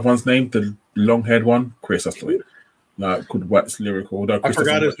what's the other one's name? The long-haired one? Chris, that's the way. No, could wax lyrical. I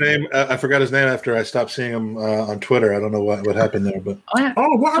forgot his name. I forgot his name after I stopped seeing him on Twitter. I don't know what happened there, but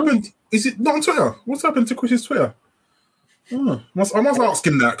what happened? Is it not on Twitter? What's happened to Chris's Twitter? I must ask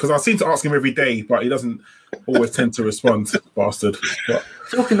him that, because I seem to ask him every day, but he doesn't always tend to respond, bastard. But,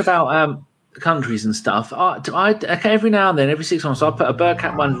 talking about countries and stuff, every now and then, every 6 months, I put a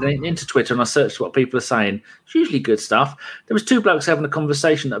Burkat one into Twitter and I search what people are saying. It's usually good stuff. There was 2 blokes having a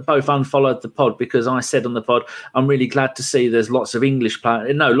conversation that both unfollowed the pod because I said on the pod, I'm really glad to see there's lots of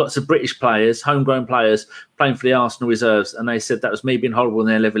lots of British players, homegrown players playing for the Arsenal reserves, and they said that was me being horrible and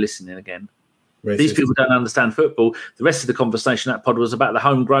they're never listening again. Racist. These people don't understand football. The rest of the conversation that pod was about the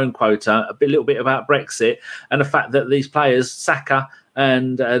homegrown quota, little bit about Brexit, and the fact that these players, Saka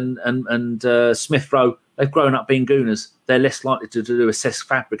and Smith Rowe, they've grown up being gooners. They're less likely to do a cess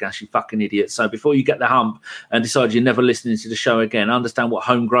Fabregas, you fucking idiot. So before you get the hump and decide you're never listening to the show again, understand what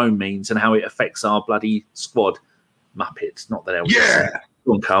homegrown means and how it affects our bloody squad. Muppets, not that else. Yeah.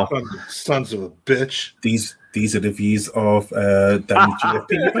 Go on, Carl. Sons of a bitch. These are the views of Danny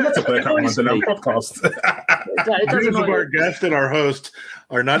GFP. I'm not a Burkat Wonderland podcast. The views of our guest and our host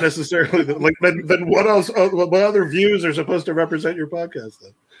are not necessarily then what else? What other views are supposed to represent your podcast?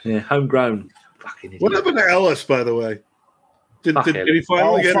 Then? Yeah, homegrown. Fucking idiot. What happened to Ellis, by the way? Did he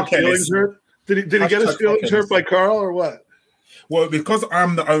finally get his feelings hurt? Did he get his feelings hurt by Carl or what? Well, because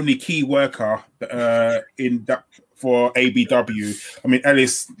I'm the only key worker in that for ABW. I mean,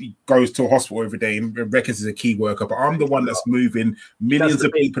 Ellis goes to a hospital every day and reckons he's a key worker, but I'm the one that's moving millions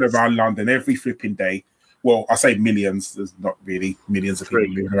of people around London every flipping day. Well, I say millions. There's not really millions of people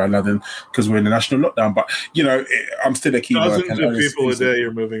moving around London because we're in a national lockdown. But, I'm still a key worker. Dozens of people a day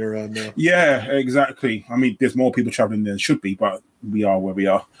you're moving around now. Yeah, exactly. I mean, there's more people traveling than should be, but we are where we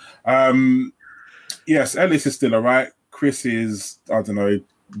are. Yes, Ellis is still all right. Chris is, I don't know,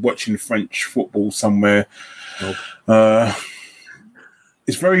 watching French football somewhere. Nope.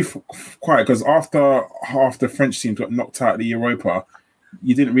 It's very quiet because after half the French teams got knocked out of the Europa,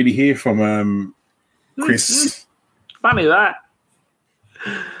 you didn't really hear from Chris. Funny that.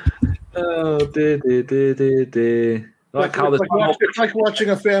 Oh, dear. It's like watching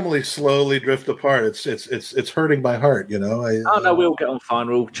a family slowly drift apart. It's hurting my heart, No, we'll get on fine.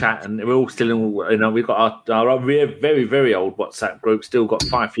 We'll chat, and we're all still in. We've got our very, very old WhatsApp group. Still got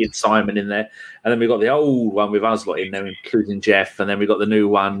Fifey and Simon in there, and then we've got the old one with us lot in there, including Jeff, and then we've got the new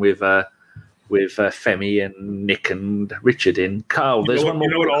one with Femi and Nick and Richard in. Carl, there's one more.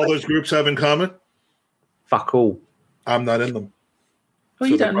 You know what all those groups have in common? Fuck all. I'm not in them. Well,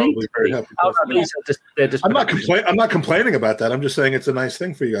 you don't need to be. I'm not complaining about that. I'm just saying it's a nice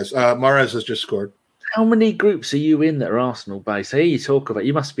thing for you guys. Mahrez has just scored. How many groups are you in that are Arsenal based? I hear you talk about.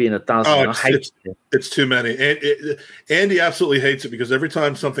 You must be in a dozen. I hate it. It's too many. Andy absolutely hates it because every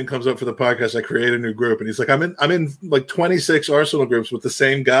time something comes up for the podcast, I create a new group, and he's like, "I'm in like 26 Arsenal groups with the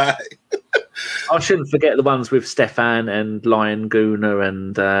same guy." I shouldn't forget the ones with Stefan and Lion Gooner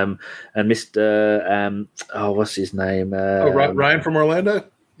and Mr. What's his name? Ryan from Orlando.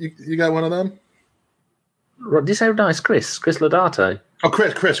 You got one of them? Did you say nice? Chris Lodato. Oh,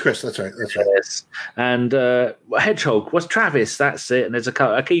 Chris. That's right. Yes. And Hedgehog was Travis. That's it. And there's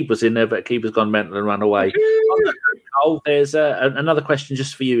a keeper's in there, but a keeper's gone mental and run away. Oh, there's another question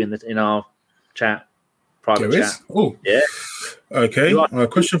just for you in our chat. Private chat. Oh, yeah. Okay.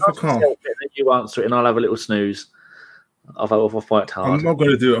 Question for Carl. You answer it, and I'll have a little snooze. I've worked hard. I'm not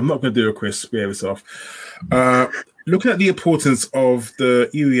going to do a Chris. Behave yourself. Looking at the importance of the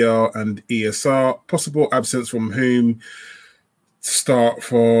UER and ESR, possible absence from whom to start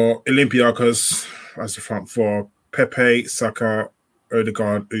for Olympiacos as the front for Pepe, Saka,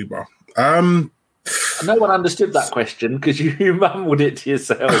 Odegaard, Uber. No one understood that question because you mumbled it to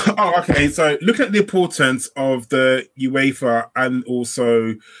yourself. Oh, okay. So looking at the importance of the UEFA and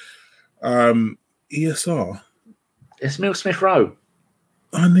also ESR. It's Emile Smith Rowe.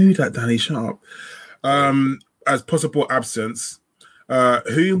 I knew that, Danny. Shut up. As possible absence,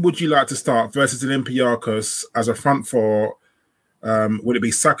 whom would you like to start versus Olympiacos as a front four? Would it be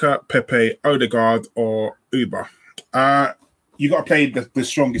Saka, Pepe, Odegaard, or Uber? You got to play the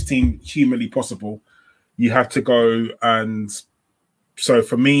strongest team humanly possible. You have to go, and so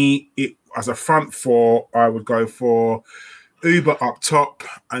for me, as a front four, I would go for Uber up top,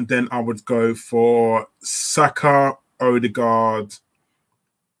 and then I would go for Saka, Odegaard,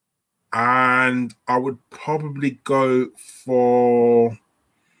 and I would probably go for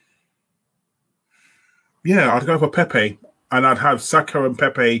Yeah, I'd go for Pepe, and I'd have Saka and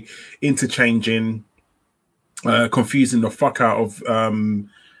Pepe interchanging, confusing the fuck out of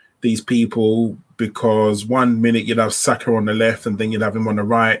these people, because 1 minute you'd have Saka on the left and then you'd have him on the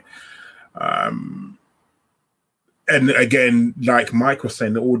right. And again, like Mike was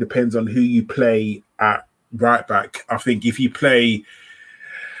saying, it all depends on who you play at right back. I think if you play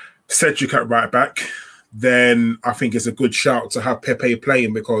Cedric at right back, then I think it's a good shout to have Pepe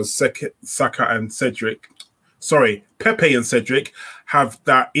playing, because Saka and Cedric, Pepe and Cedric have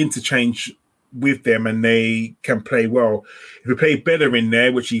that interchange with them and they can play well. If you play Bellerin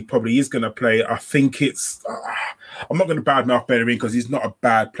there, which he probably is going to play, I think it's... I'm not going to badmouth Bellerin because he's not a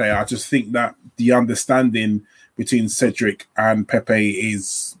bad player. I just think that the understanding between Cedric and Pepe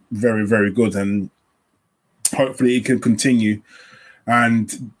is very, very good, and hopefully it can continue.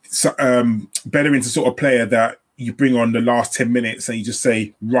 And so, Bellerin's the sort of player that you bring on the last 10 minutes and you just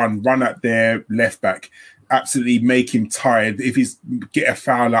say, run at their left back. Absolutely make him tired. If he's get a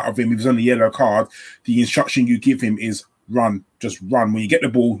foul out of him, if he's on the yellow card, the instruction you give him is run. Just run. When you get the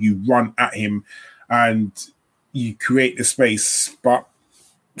ball, you run at him and you create the space. But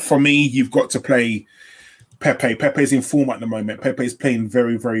for me, you've got to play Pepe. Pepe's in form at the moment. Pepe's playing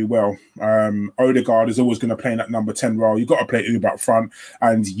very, very well. Odegaard is always going to play in that number 10 role. You've got to play Uber up front,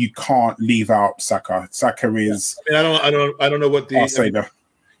 and you can't leave out Saka. Saka is... I don't know what our savior.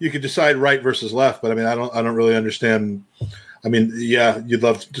 You could decide right versus left, but I mean, I don't really understand. I mean, yeah, you'd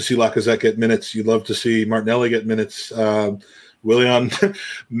love to see Lacazette get minutes. You'd love to see Martinelli get minutes. Willian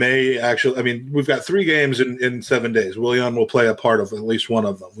may actually, I mean, we've got 3 games in 7 days. Willian will play a part of at least one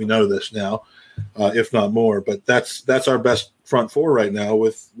of them. We know this now, if not more, but that's our best front four right now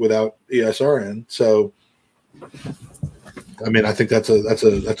without ESR in. So, I mean, I think that's a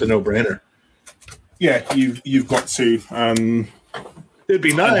no-brainer. Yeah, you've got to. It'd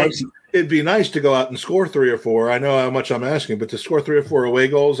be nice. It'd be nice to go out and score 3 or 4. I know how much I'm asking, but to score 3 or 4 away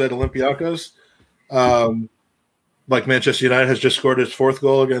goals at Olympiacos, like Manchester United has just scored its 4th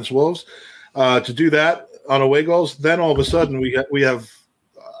goal against Wolves, to do that on away goals, then all of a sudden we have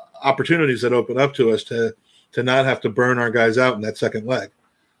opportunities that open up to us to not have to burn our guys out in that second leg.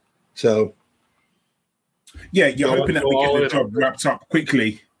 So, yeah, you're hoping that we get the job wrapped up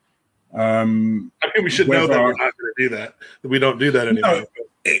quickly. I think we should know that we're not going to do that. We don't do that anymore. No,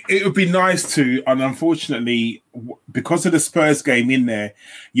 it would be nice to, and unfortunately, because of the Spurs game in there,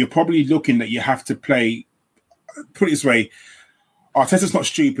 you're probably looking that you have to play. Put it this way, Arteta's not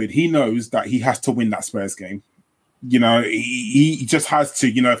stupid. He knows that he has to win that Spurs game. You know, he just has to.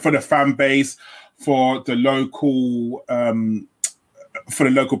 You know, for the fan base, for the local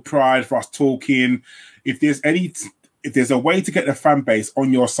pride, for us talking. If there's a way to get the fan base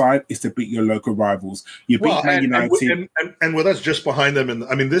on your side, is to beat your local rivals. You beat Man United, and with us just behind them. And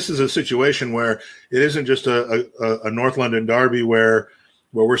I mean, this is a situation where it isn't just a North London derby where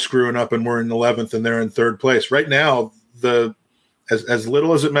we're screwing up and we're in 11th and they're in 3rd place. Right now, as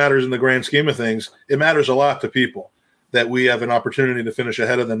little as it matters in the grand scheme of things, it matters a lot to people that we have an opportunity to finish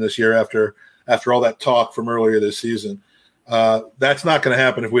ahead of them this year after all that talk from earlier this season. That's not going to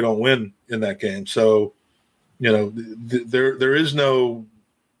happen if we don't win in that game. So, you know, there is no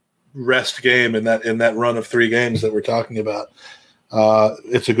rest game in that run of 3 games that we're talking about.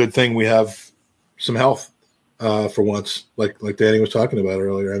 It's a good thing we have some health for once, like Danny was talking about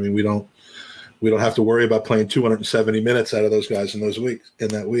earlier. I mean, we don't have to worry about playing 270 minutes out of those guys in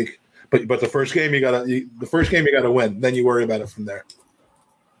that week. But the first game you gotta win. Then you worry about it from there.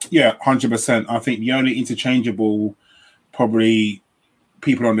 Yeah, 100%. I think the only interchangeable probably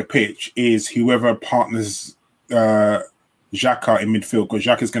people on the pitch is whoever partners Xhaka in midfield, because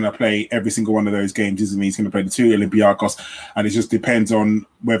Xhaka is going to play every single one of those games, isn't he? He's going to play the 2 Olympiacos, and it just depends on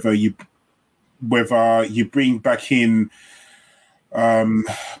whether you bring back in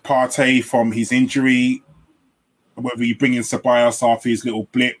Partey from his injury, whether you bring in Ceballos after his little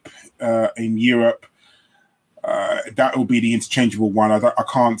blip in Europe. That will be the interchangeable one. I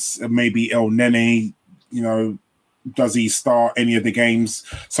can't. Maybe El Nene, you know, does he start any of the games?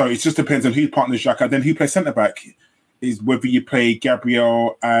 So it just depends on who partners Xhaka. Then who plays centre back is whether you play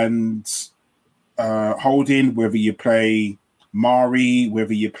Gabriel and Holding, whether you play Mari,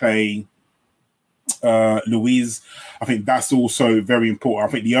 whether you play Luiz. I think that's also very important.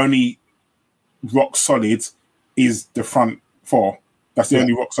 I think the only rock solid is the front 4. That's the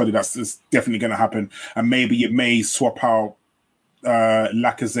only rock solid that's definitely going to happen. And maybe you may swap out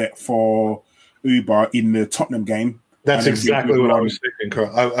Lacazette for Uber in the Tottenham game. That's exactly what I was thinking,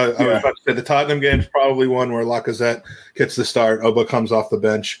 Carl. I was about to say the Tottenham game is probably one where Lacazette gets the start. Oba comes off the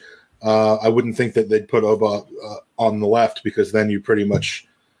bench. I wouldn't think that they'd put Oba on the left, because then you pretty much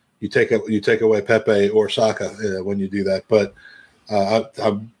you take away Pepe or Saka when you do that. But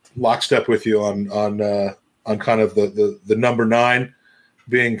I'm lockstep with you on kind of the number 9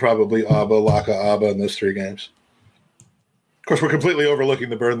 being probably Abba, Laka, Abba in those 3 games. Of course, we're completely overlooking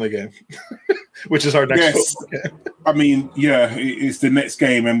the Burnley game, which is our next football game. I mean, yeah, it's the next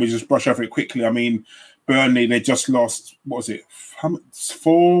game, and we just brush over it quickly. I mean, Burnley, they just lost, what was it?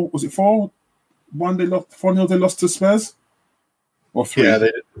 4? Was it 4-1? They lost 4-0. They lost to Spurs, or 3? Yeah,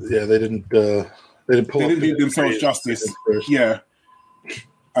 they didn't. They didn't do themselves justice. Yeah,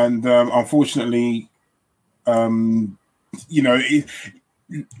 and unfortunately,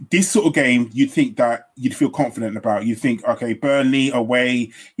 this sort of game, you'd think that you'd feel confident about. You think, okay, Burnley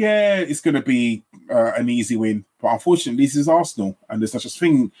away, yeah, it's going to be an easy win. But unfortunately, this is Arsenal, and there's such a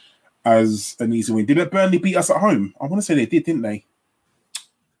thing as an easy win. Didn't Burnley beat us at home? I want to say they did, didn't they?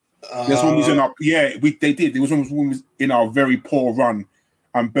 There's one was in our they did. There was one was in our very poor run,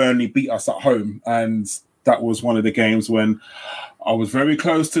 and Burnley beat us at home, and that was one of the games when I was very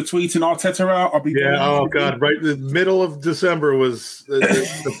close to tweeting Arteta out. God! Right in the middle of December was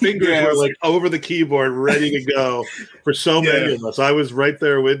the fingers were like over the keyboard, ready to go for so many of us. I was right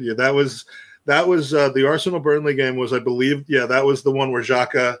there with you. That was the Arsenal Burnley game. Was I believe? Yeah, that was the one where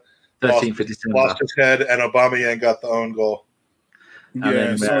Xhaka lost his head and Aubameyang got the own goal.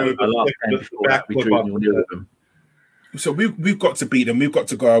 And so we've got to beat them. We've got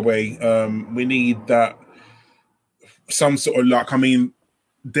to go away. We need that. Some sort of luck. I mean,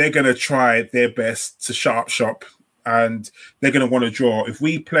 they're going to try their best to shut up shop, and they're going to want to draw. If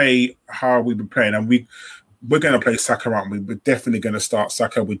we play how we've been playing, and we're going to play Saka, aren't we? We're definitely going to start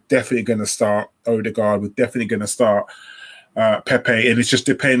Saka. We're definitely going to start Odegaard. We're definitely going to start Pepe, and it just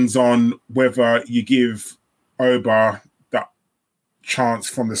depends on whether you give Oba that chance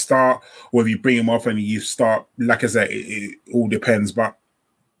from the start, or whether you bring him off and you start Lacazette. It all depends, but.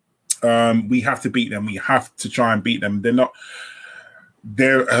 We have to beat them. We have to try and beat them.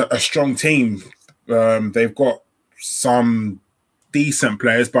 They're a strong team. They've got some decent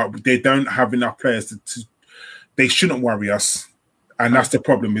players, but they don't have enough players they shouldn't worry us. And that's the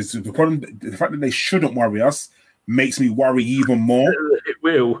problem. The fact that they shouldn't worry us makes me worry even more. It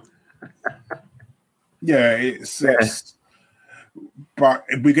will. But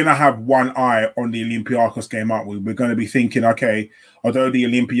we're going to have one eye on the Olympiacos game, aren't we? We're going to be thinking, okay, although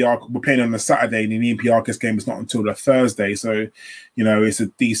we're playing on the Saturday and the Olympiacos game is not until the Thursday. So, it's a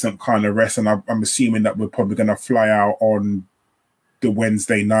decent kind of rest. And I'm assuming that we're probably going to fly out on the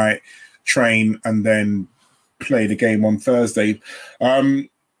Wednesday night, train, and then play the game on Thursday.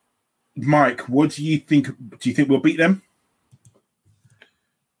 Mike, what do you think? Do you think we'll beat them?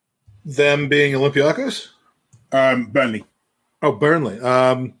 Them being Olympiacos? Burnley. Oh, Burnley.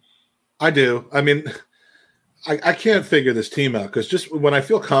 I do. I mean, I can't figure this team out because just when I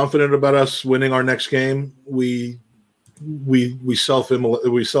feel confident about us winning our next game, we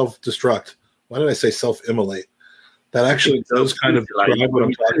self-destruct. Why did I say self-immolate? That actually does kind of describe what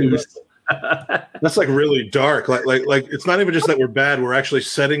I'm talking about. That's like really dark. Like it's not even just that we're bad; we're actually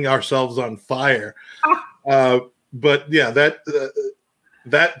setting ourselves on fire. But yeah,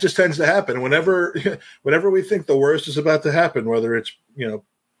 that just tends to happen whenever we think the worst is about to happen, whether it's,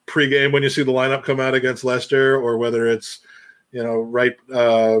 pre-game when you see the lineup come out against Leicester, or whether it's, right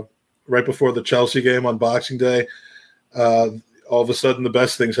before the Chelsea game on Boxing Day, all of a sudden the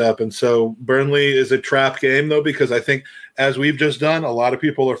best things happen. So Burnley is a trap game though, because I think as we've just done, a lot of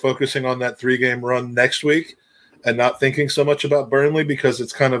people are focusing on that 3-game run next week and not thinking so much about Burnley because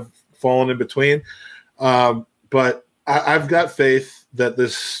it's kind of fallen in between. But I've got faith that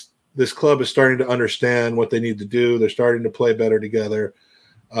this club is starting to understand what they need to do. They're starting to play better together.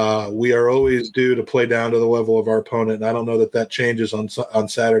 We are always due to play down to the level of our opponent, and I don't know that changes on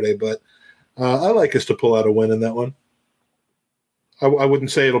Saturday, but I like us to pull out a win in that one. I wouldn't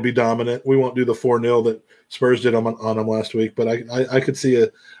say it'll be dominant. We won't do the 4-0 that Spurs did on them last week, but I could see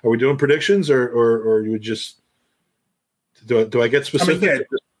are we doing predictions or you would just do I get specific?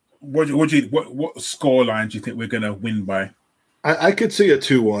 I mean, what score line do you think we're going to win by? I could see a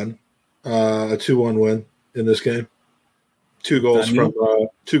 2-1 win in this game. 2 goals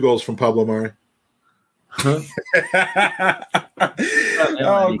from Pablo Mari. Oh,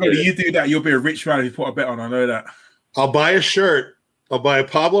 God, you do that, you'll be a rich man if you put a bet on. I know that. I'll buy a shirt. I'll buy a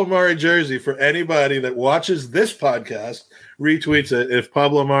Pablo Mari jersey for anybody that watches this podcast, retweets it if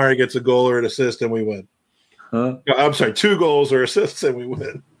Pablo Mari gets a goal or an assist and we win. No, I'm sorry, 2 goals or assists and we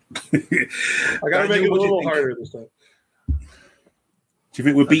win. I got to make it a little harder this time. Do you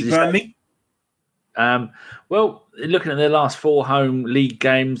think we'll beat Burnley? Well, looking at their last 4 home league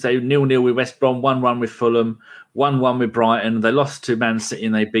games, they 0-0 with West Brom, 1-1 with Fulham, 1-1 with Brighton. They lost to Man City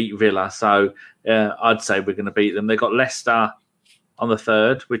and they beat Villa. So I'd say we're going to beat them. They got Leicester on the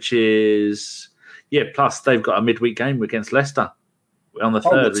 3rd, which is plus they've got a midweek game against Leicester on the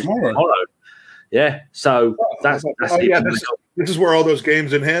 3rd. Tomorrow. Yeah, so that's this is where all those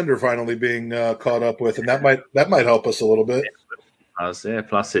games in hand are finally being caught up with, and that might help us a little bit.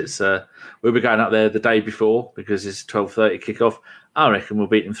 Plus it's we'll be going up there the day before because it's 12:30 kickoff. I reckon we'll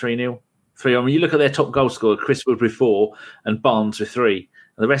beat them 3-0. I mean, you look at their top goal scorer, Chris Wood with 4 and Barnes with 3.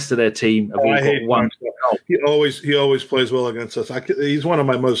 And the rest of their team have all got 1 goal. He always plays well against us. He's one of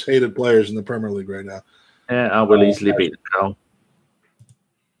my most hated players in the Premier League right now. Yeah, I will easily beat the goal.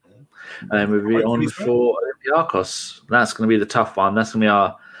 And then we'll be on for Olympiacos. That's going to be the tough one. That's going to be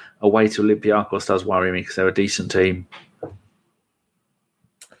our away to Olympiacos. Does worry me because they're a decent team.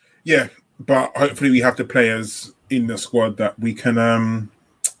 Yeah, but hopefully we have the players in the squad that we can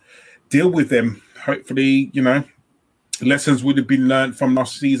deal with them. Hopefully, lessons would have been learned from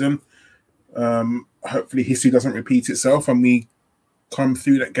last season. Hopefully history doesn't repeat itself and we come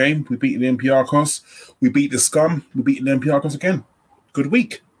through that game. We beat the Olympiacos. We beat the scum. We beat the Olympiacos again. Good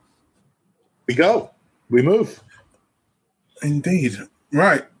week. We go. We move. Indeed.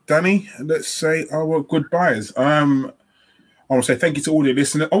 Right, Danny, let's say our goodbyes. I want to say thank you to all the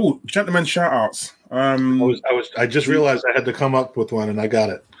listeners. Oh, gentlemen, shout outs. I just realized I had to come up with one and I got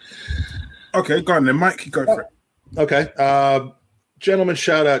it. Okay, go on then, Mike. Go for it. Okay. Gentlemen,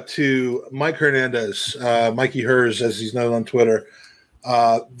 shout out to Mike Hernandez, Mikey Hers, as he's known on Twitter.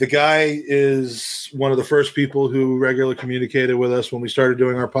 The guy is one of the first people who regularly communicated with us when we started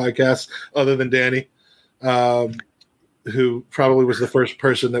doing our podcast, other than Danny, who probably was the first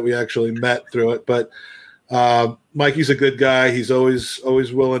person that we actually met through it. But Mikey's a good guy. He's always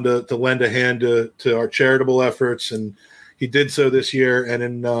willing to lend a hand to our charitable efforts, and he did so this year. And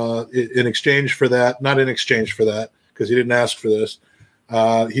in exchange for that, not in exchange for that, because he didn't ask for this,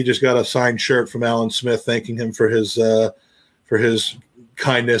 he just got a signed shirt from Alan Smith thanking him for his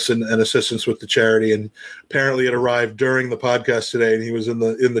kindness and assistance with the charity. And apparently it arrived during the podcast today, and he was in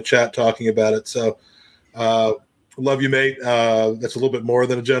the chat talking about it. So love you, mate. That's a little bit more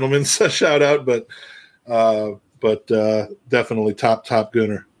than a gentleman's shout out, but definitely top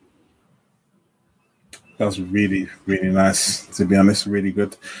gooner. That was really, really nice, to be honest. Really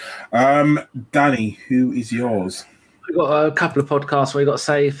good. Danny, who is yours? We've got a couple of podcasts where we've got to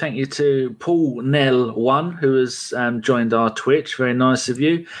say thank you to Paul Nell1, who has joined our Twitch. Very nice of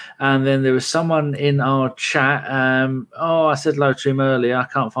you. And then there was someone in our chat. I said hello to him earlier. I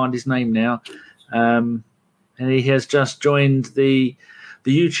can't find his name now. And he has just joined the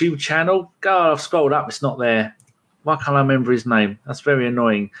YouTube channel. God, I've scrolled up. It's not there. Why can't I remember his name? That's very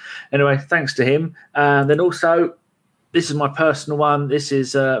annoying. Anyway, thanks to him. And then also, this is my personal one. This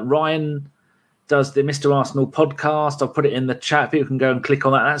is Ryan does the Mr. Arsenal podcast. I'll put it in the chat. People can go and click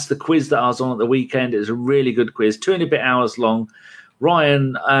on that. That's the quiz that I was on at the weekend. It was a really good quiz, 2 and a bit hours long.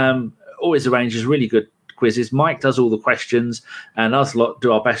 Ryan always arranges really good quizzes. Mike does all the questions, and us lot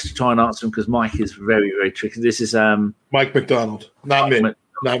do our best to try and answer them because Mike is very, very tricky. This is Mike McDonald, not me.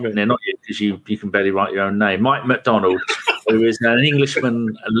 Not me. No, not you, because you can barely write your own name. Mike McDonald, who is an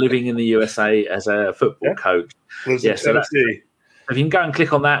Englishman living in the USA as a football coach. Lives in Tennessee. If you can go and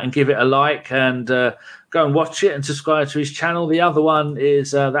click on that and give it a like and go and watch it and subscribe to his channel. The other one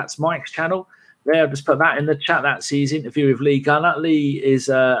is that's Mike's channel. There, I'll just put that in the chat. That's his interview with Lee Gunner. Lee is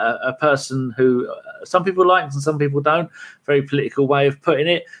a person who some people like and some people don't. Very political way of putting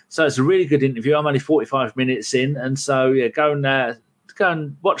it. So it's a really good interview. I'm only 45 minutes in. And so, go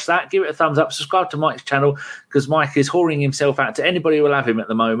and watch that. Give it a thumbs up. Subscribe to Mike's channel because Mike is whoring himself out to anybody who will have him at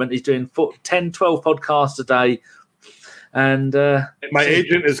the moment. He's doing 10, 12 podcasts a day. And my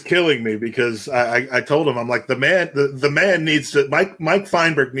agent is killing me because I told him, I'm like, the man needs to, Mike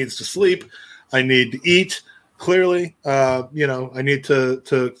Feinberg needs to sleep. I need to eat. Clearly, I need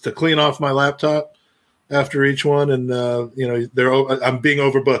to clean off my laptop after each one, and I'm being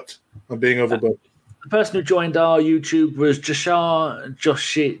overbooked. The person who joined our YouTube was Josiah.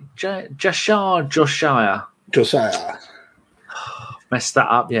 Messed that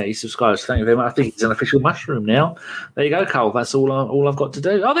up. Yeah, he subscribes. Thank you very much. I think he's an official mushroom now. There you go, Cole. That's all I've got to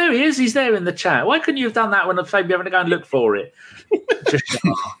do. Oh, there he is. He's there in the chat. Why couldn't you have done that when I'm maybe having to go and look for it?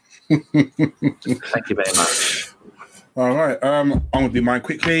 Thank you very much. All right. I'm going to do mine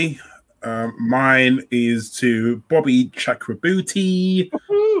quickly. Mine is to Bobby Chakraborty.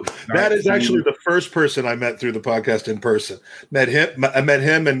 That is actually the first person I met through the podcast in person. I met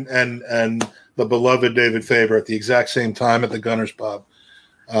him and the beloved David Faber at the exact same time at the Gunners Pub.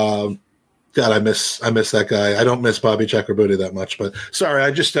 God, I miss that guy. I don't miss Bobby Chakraborty that much, but sorry,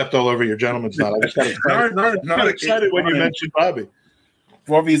 I just stepped all over your gentleman's nod. I just got excited. Got excited when you mentioned Bobby.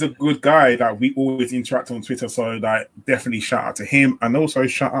 Bobby's a good guy that we always interact on Twitter, so like definitely shout out to him, and also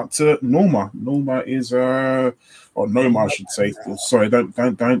shout out to Norma. Norma is or Noma, I should say. Sorry, don't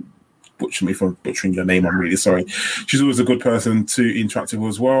butcher me for butchering your name. I'm really sorry. She's always a good person to interact with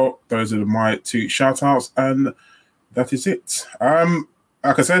as well. Those are my two shout outs, and that is it.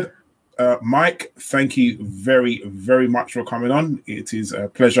 Like I said, Mike, thank you very, very much for coming on. It is a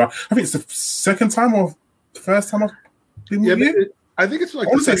pleasure. I think it's the second time or first time I've been with you. I think it's like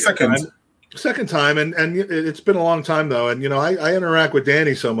the second time, and it's been a long time though. And I interact with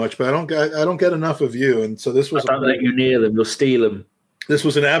Danny so much, but I don't get enough of you. And so this was. I don't let you near them; you'll steal them. This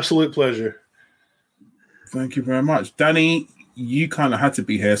was an absolute pleasure. Thank you very much, Danny. You kind of had to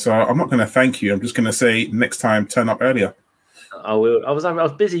be here, so I'm not going to thank you. I'm just going to say next time, turn up earlier. I will. I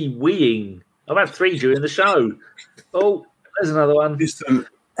was busy weeing. I've had 3 during the show. Oh, there's another one. Listen,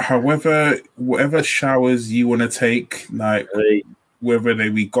 whatever showers you want to take, like whether they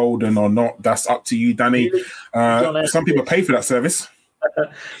be golden or not, that's up to you, Danny. Some people pay for that service.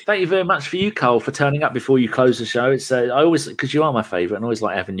 Thank you very much for you, Cole, for turning up before you close the show. It's I always, because you are my favourite, and I always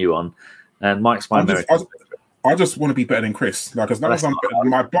like having you on. And Mike's my American. I just want to be better than Chris. Like as long as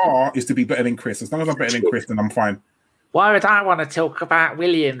my bar is to be better than Chris. As long as I'm better than Chris, then I'm fine. Why would I want to talk about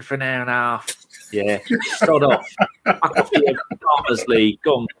Willian for an hour and a half? Yeah, start off. I could be a Farmers League.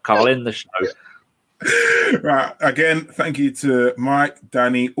 Go on, Cole, in the show. Right. Again, thank you to Mike,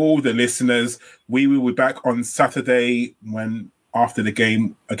 Danny, all the listeners. We will be back on Saturday after the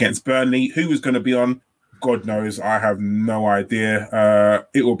game against Burnley. Who is going to be on? God knows. I have no idea.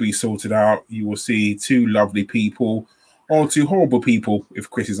 It will be sorted out. You will see 2 lovely people or 2 horrible people if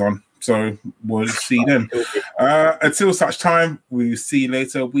Chris is on. So we'll see then. Until such time, we'll see you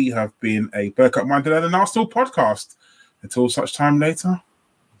later. We have been a Bergkamp Minded and Arsenal podcast. Until such time later,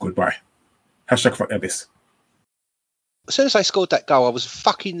 goodbye. #fuck Ellis. As soon as I scored that goal, I was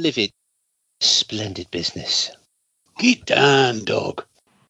fucking livid. Splendid business. Get down, dog.